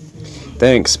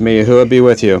 Thanks. May Yahuwah be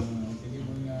with you.